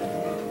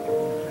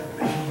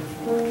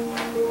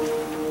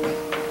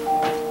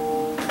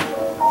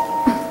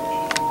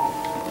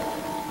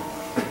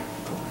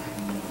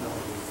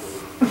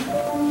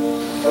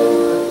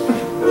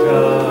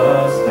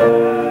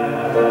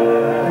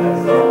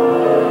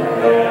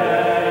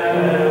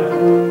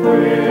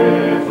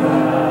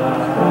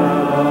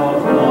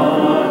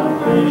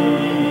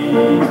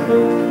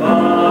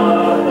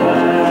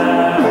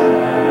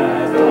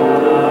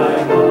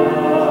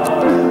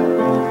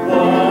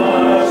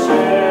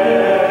 Worship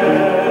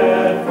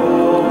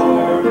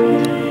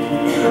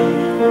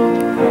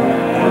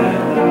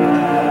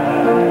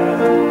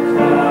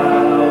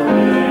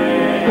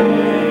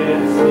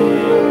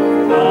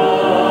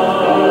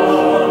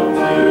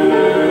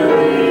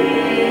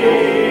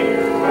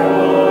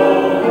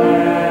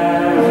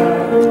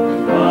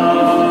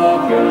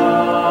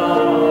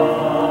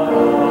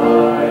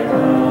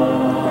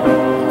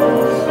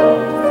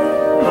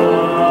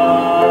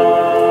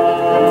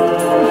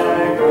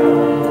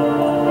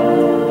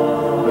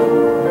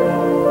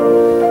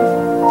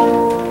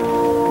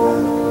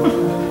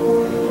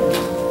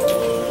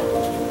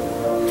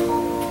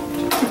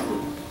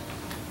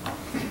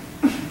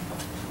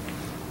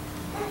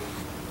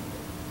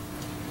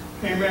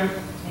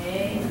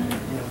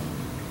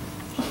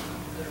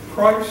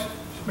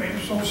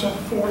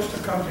for us to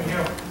come to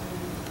Him.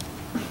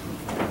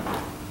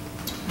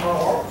 My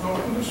heart was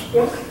open this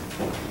morning.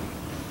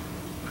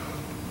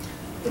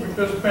 With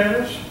Miss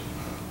Banners,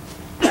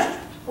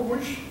 I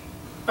wish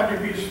I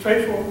could be as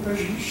faithful as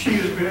she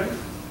has been.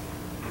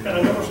 And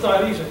I know it's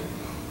not easy.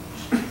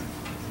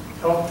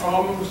 Health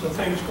problems and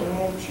things going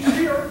on. She's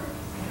here.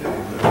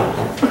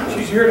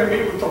 She's here to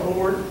meet with the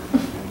Lord.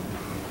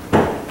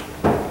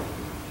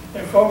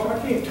 And folks, I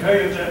can't tell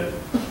you that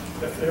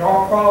if there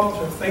are problems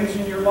or things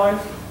in your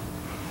life,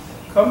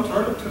 come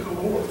turn it to the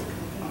Lord.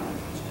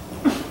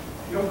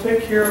 He'll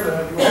take care of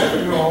that. He'll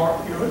open your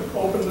heart. He'll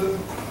open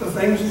the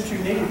things that you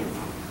need.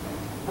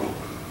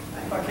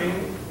 I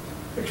can't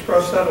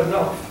express that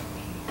enough.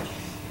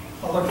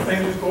 I look at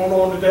things that's going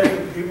on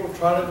today, people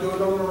trying to do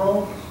it on their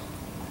own.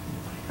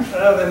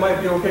 They might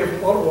be okay for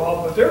a little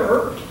while, but they're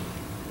hurt.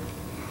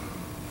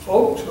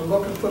 Folks are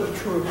looking for the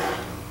truth.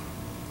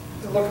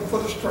 They're looking for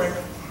the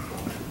strength.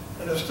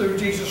 And it's through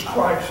Jesus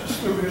Christ, it's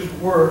through His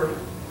Word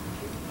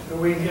that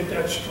we can get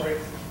that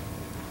strength.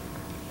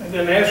 And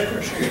then as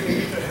Christians, we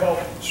need to help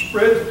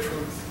spread the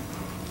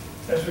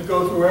truth as we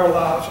go through our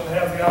lives and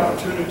have the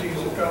opportunities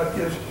that God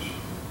gives us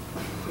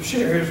to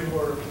share His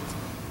Word.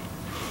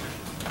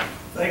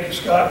 Thank you,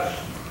 Scott.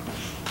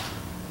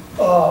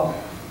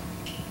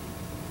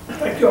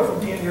 Thank you all for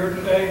being here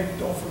today.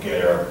 Don't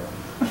forget our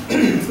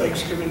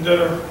Thanksgiving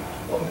dinner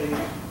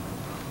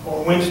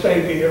on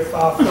Wednesday, be here at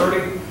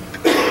 5:30.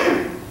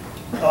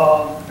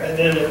 And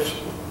then as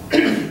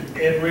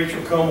Ed and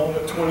Rachel come on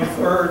the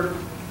 23rd,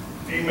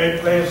 if you make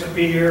plans to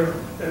be here,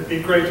 it'd be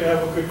great to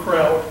have a good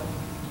crowd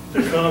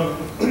to come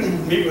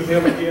meet with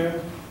Him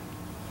again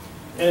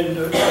and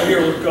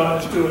hear what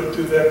God is doing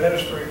through that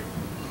ministry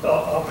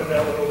up in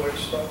Illinois.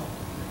 So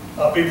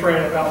I'll be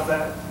praying about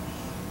that.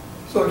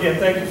 So again,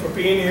 thank you for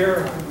being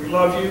here. We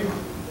love you.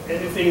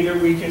 Anything that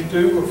we can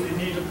do, if you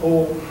need to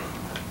pull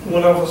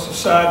one of us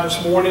aside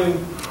this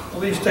morning,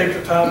 please take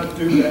the time to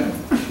do that.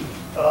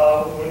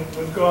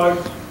 When God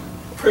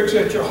pricks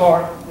at your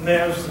heart,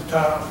 now's the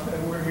time,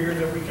 and we're here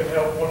that we can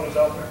help one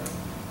another.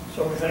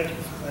 So we thank you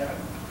for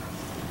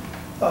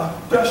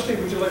that. Dusty,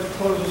 would you like to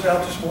close us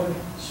out this morning?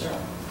 Sure.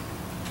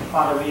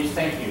 Father, we just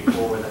thank you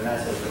for the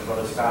message that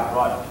Brother Scott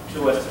brought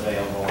to us today,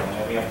 O Lord, and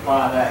that we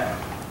apply that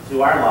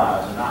to our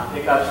lives and not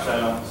pick up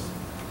stones,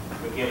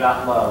 but give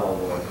out love, O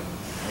Lord.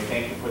 And we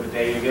thank you for the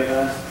day you've given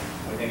us.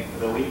 We thank you for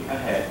the week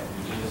ahead.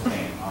 In Jesus'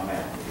 name,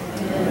 amen.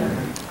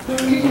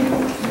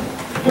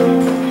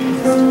 Amen.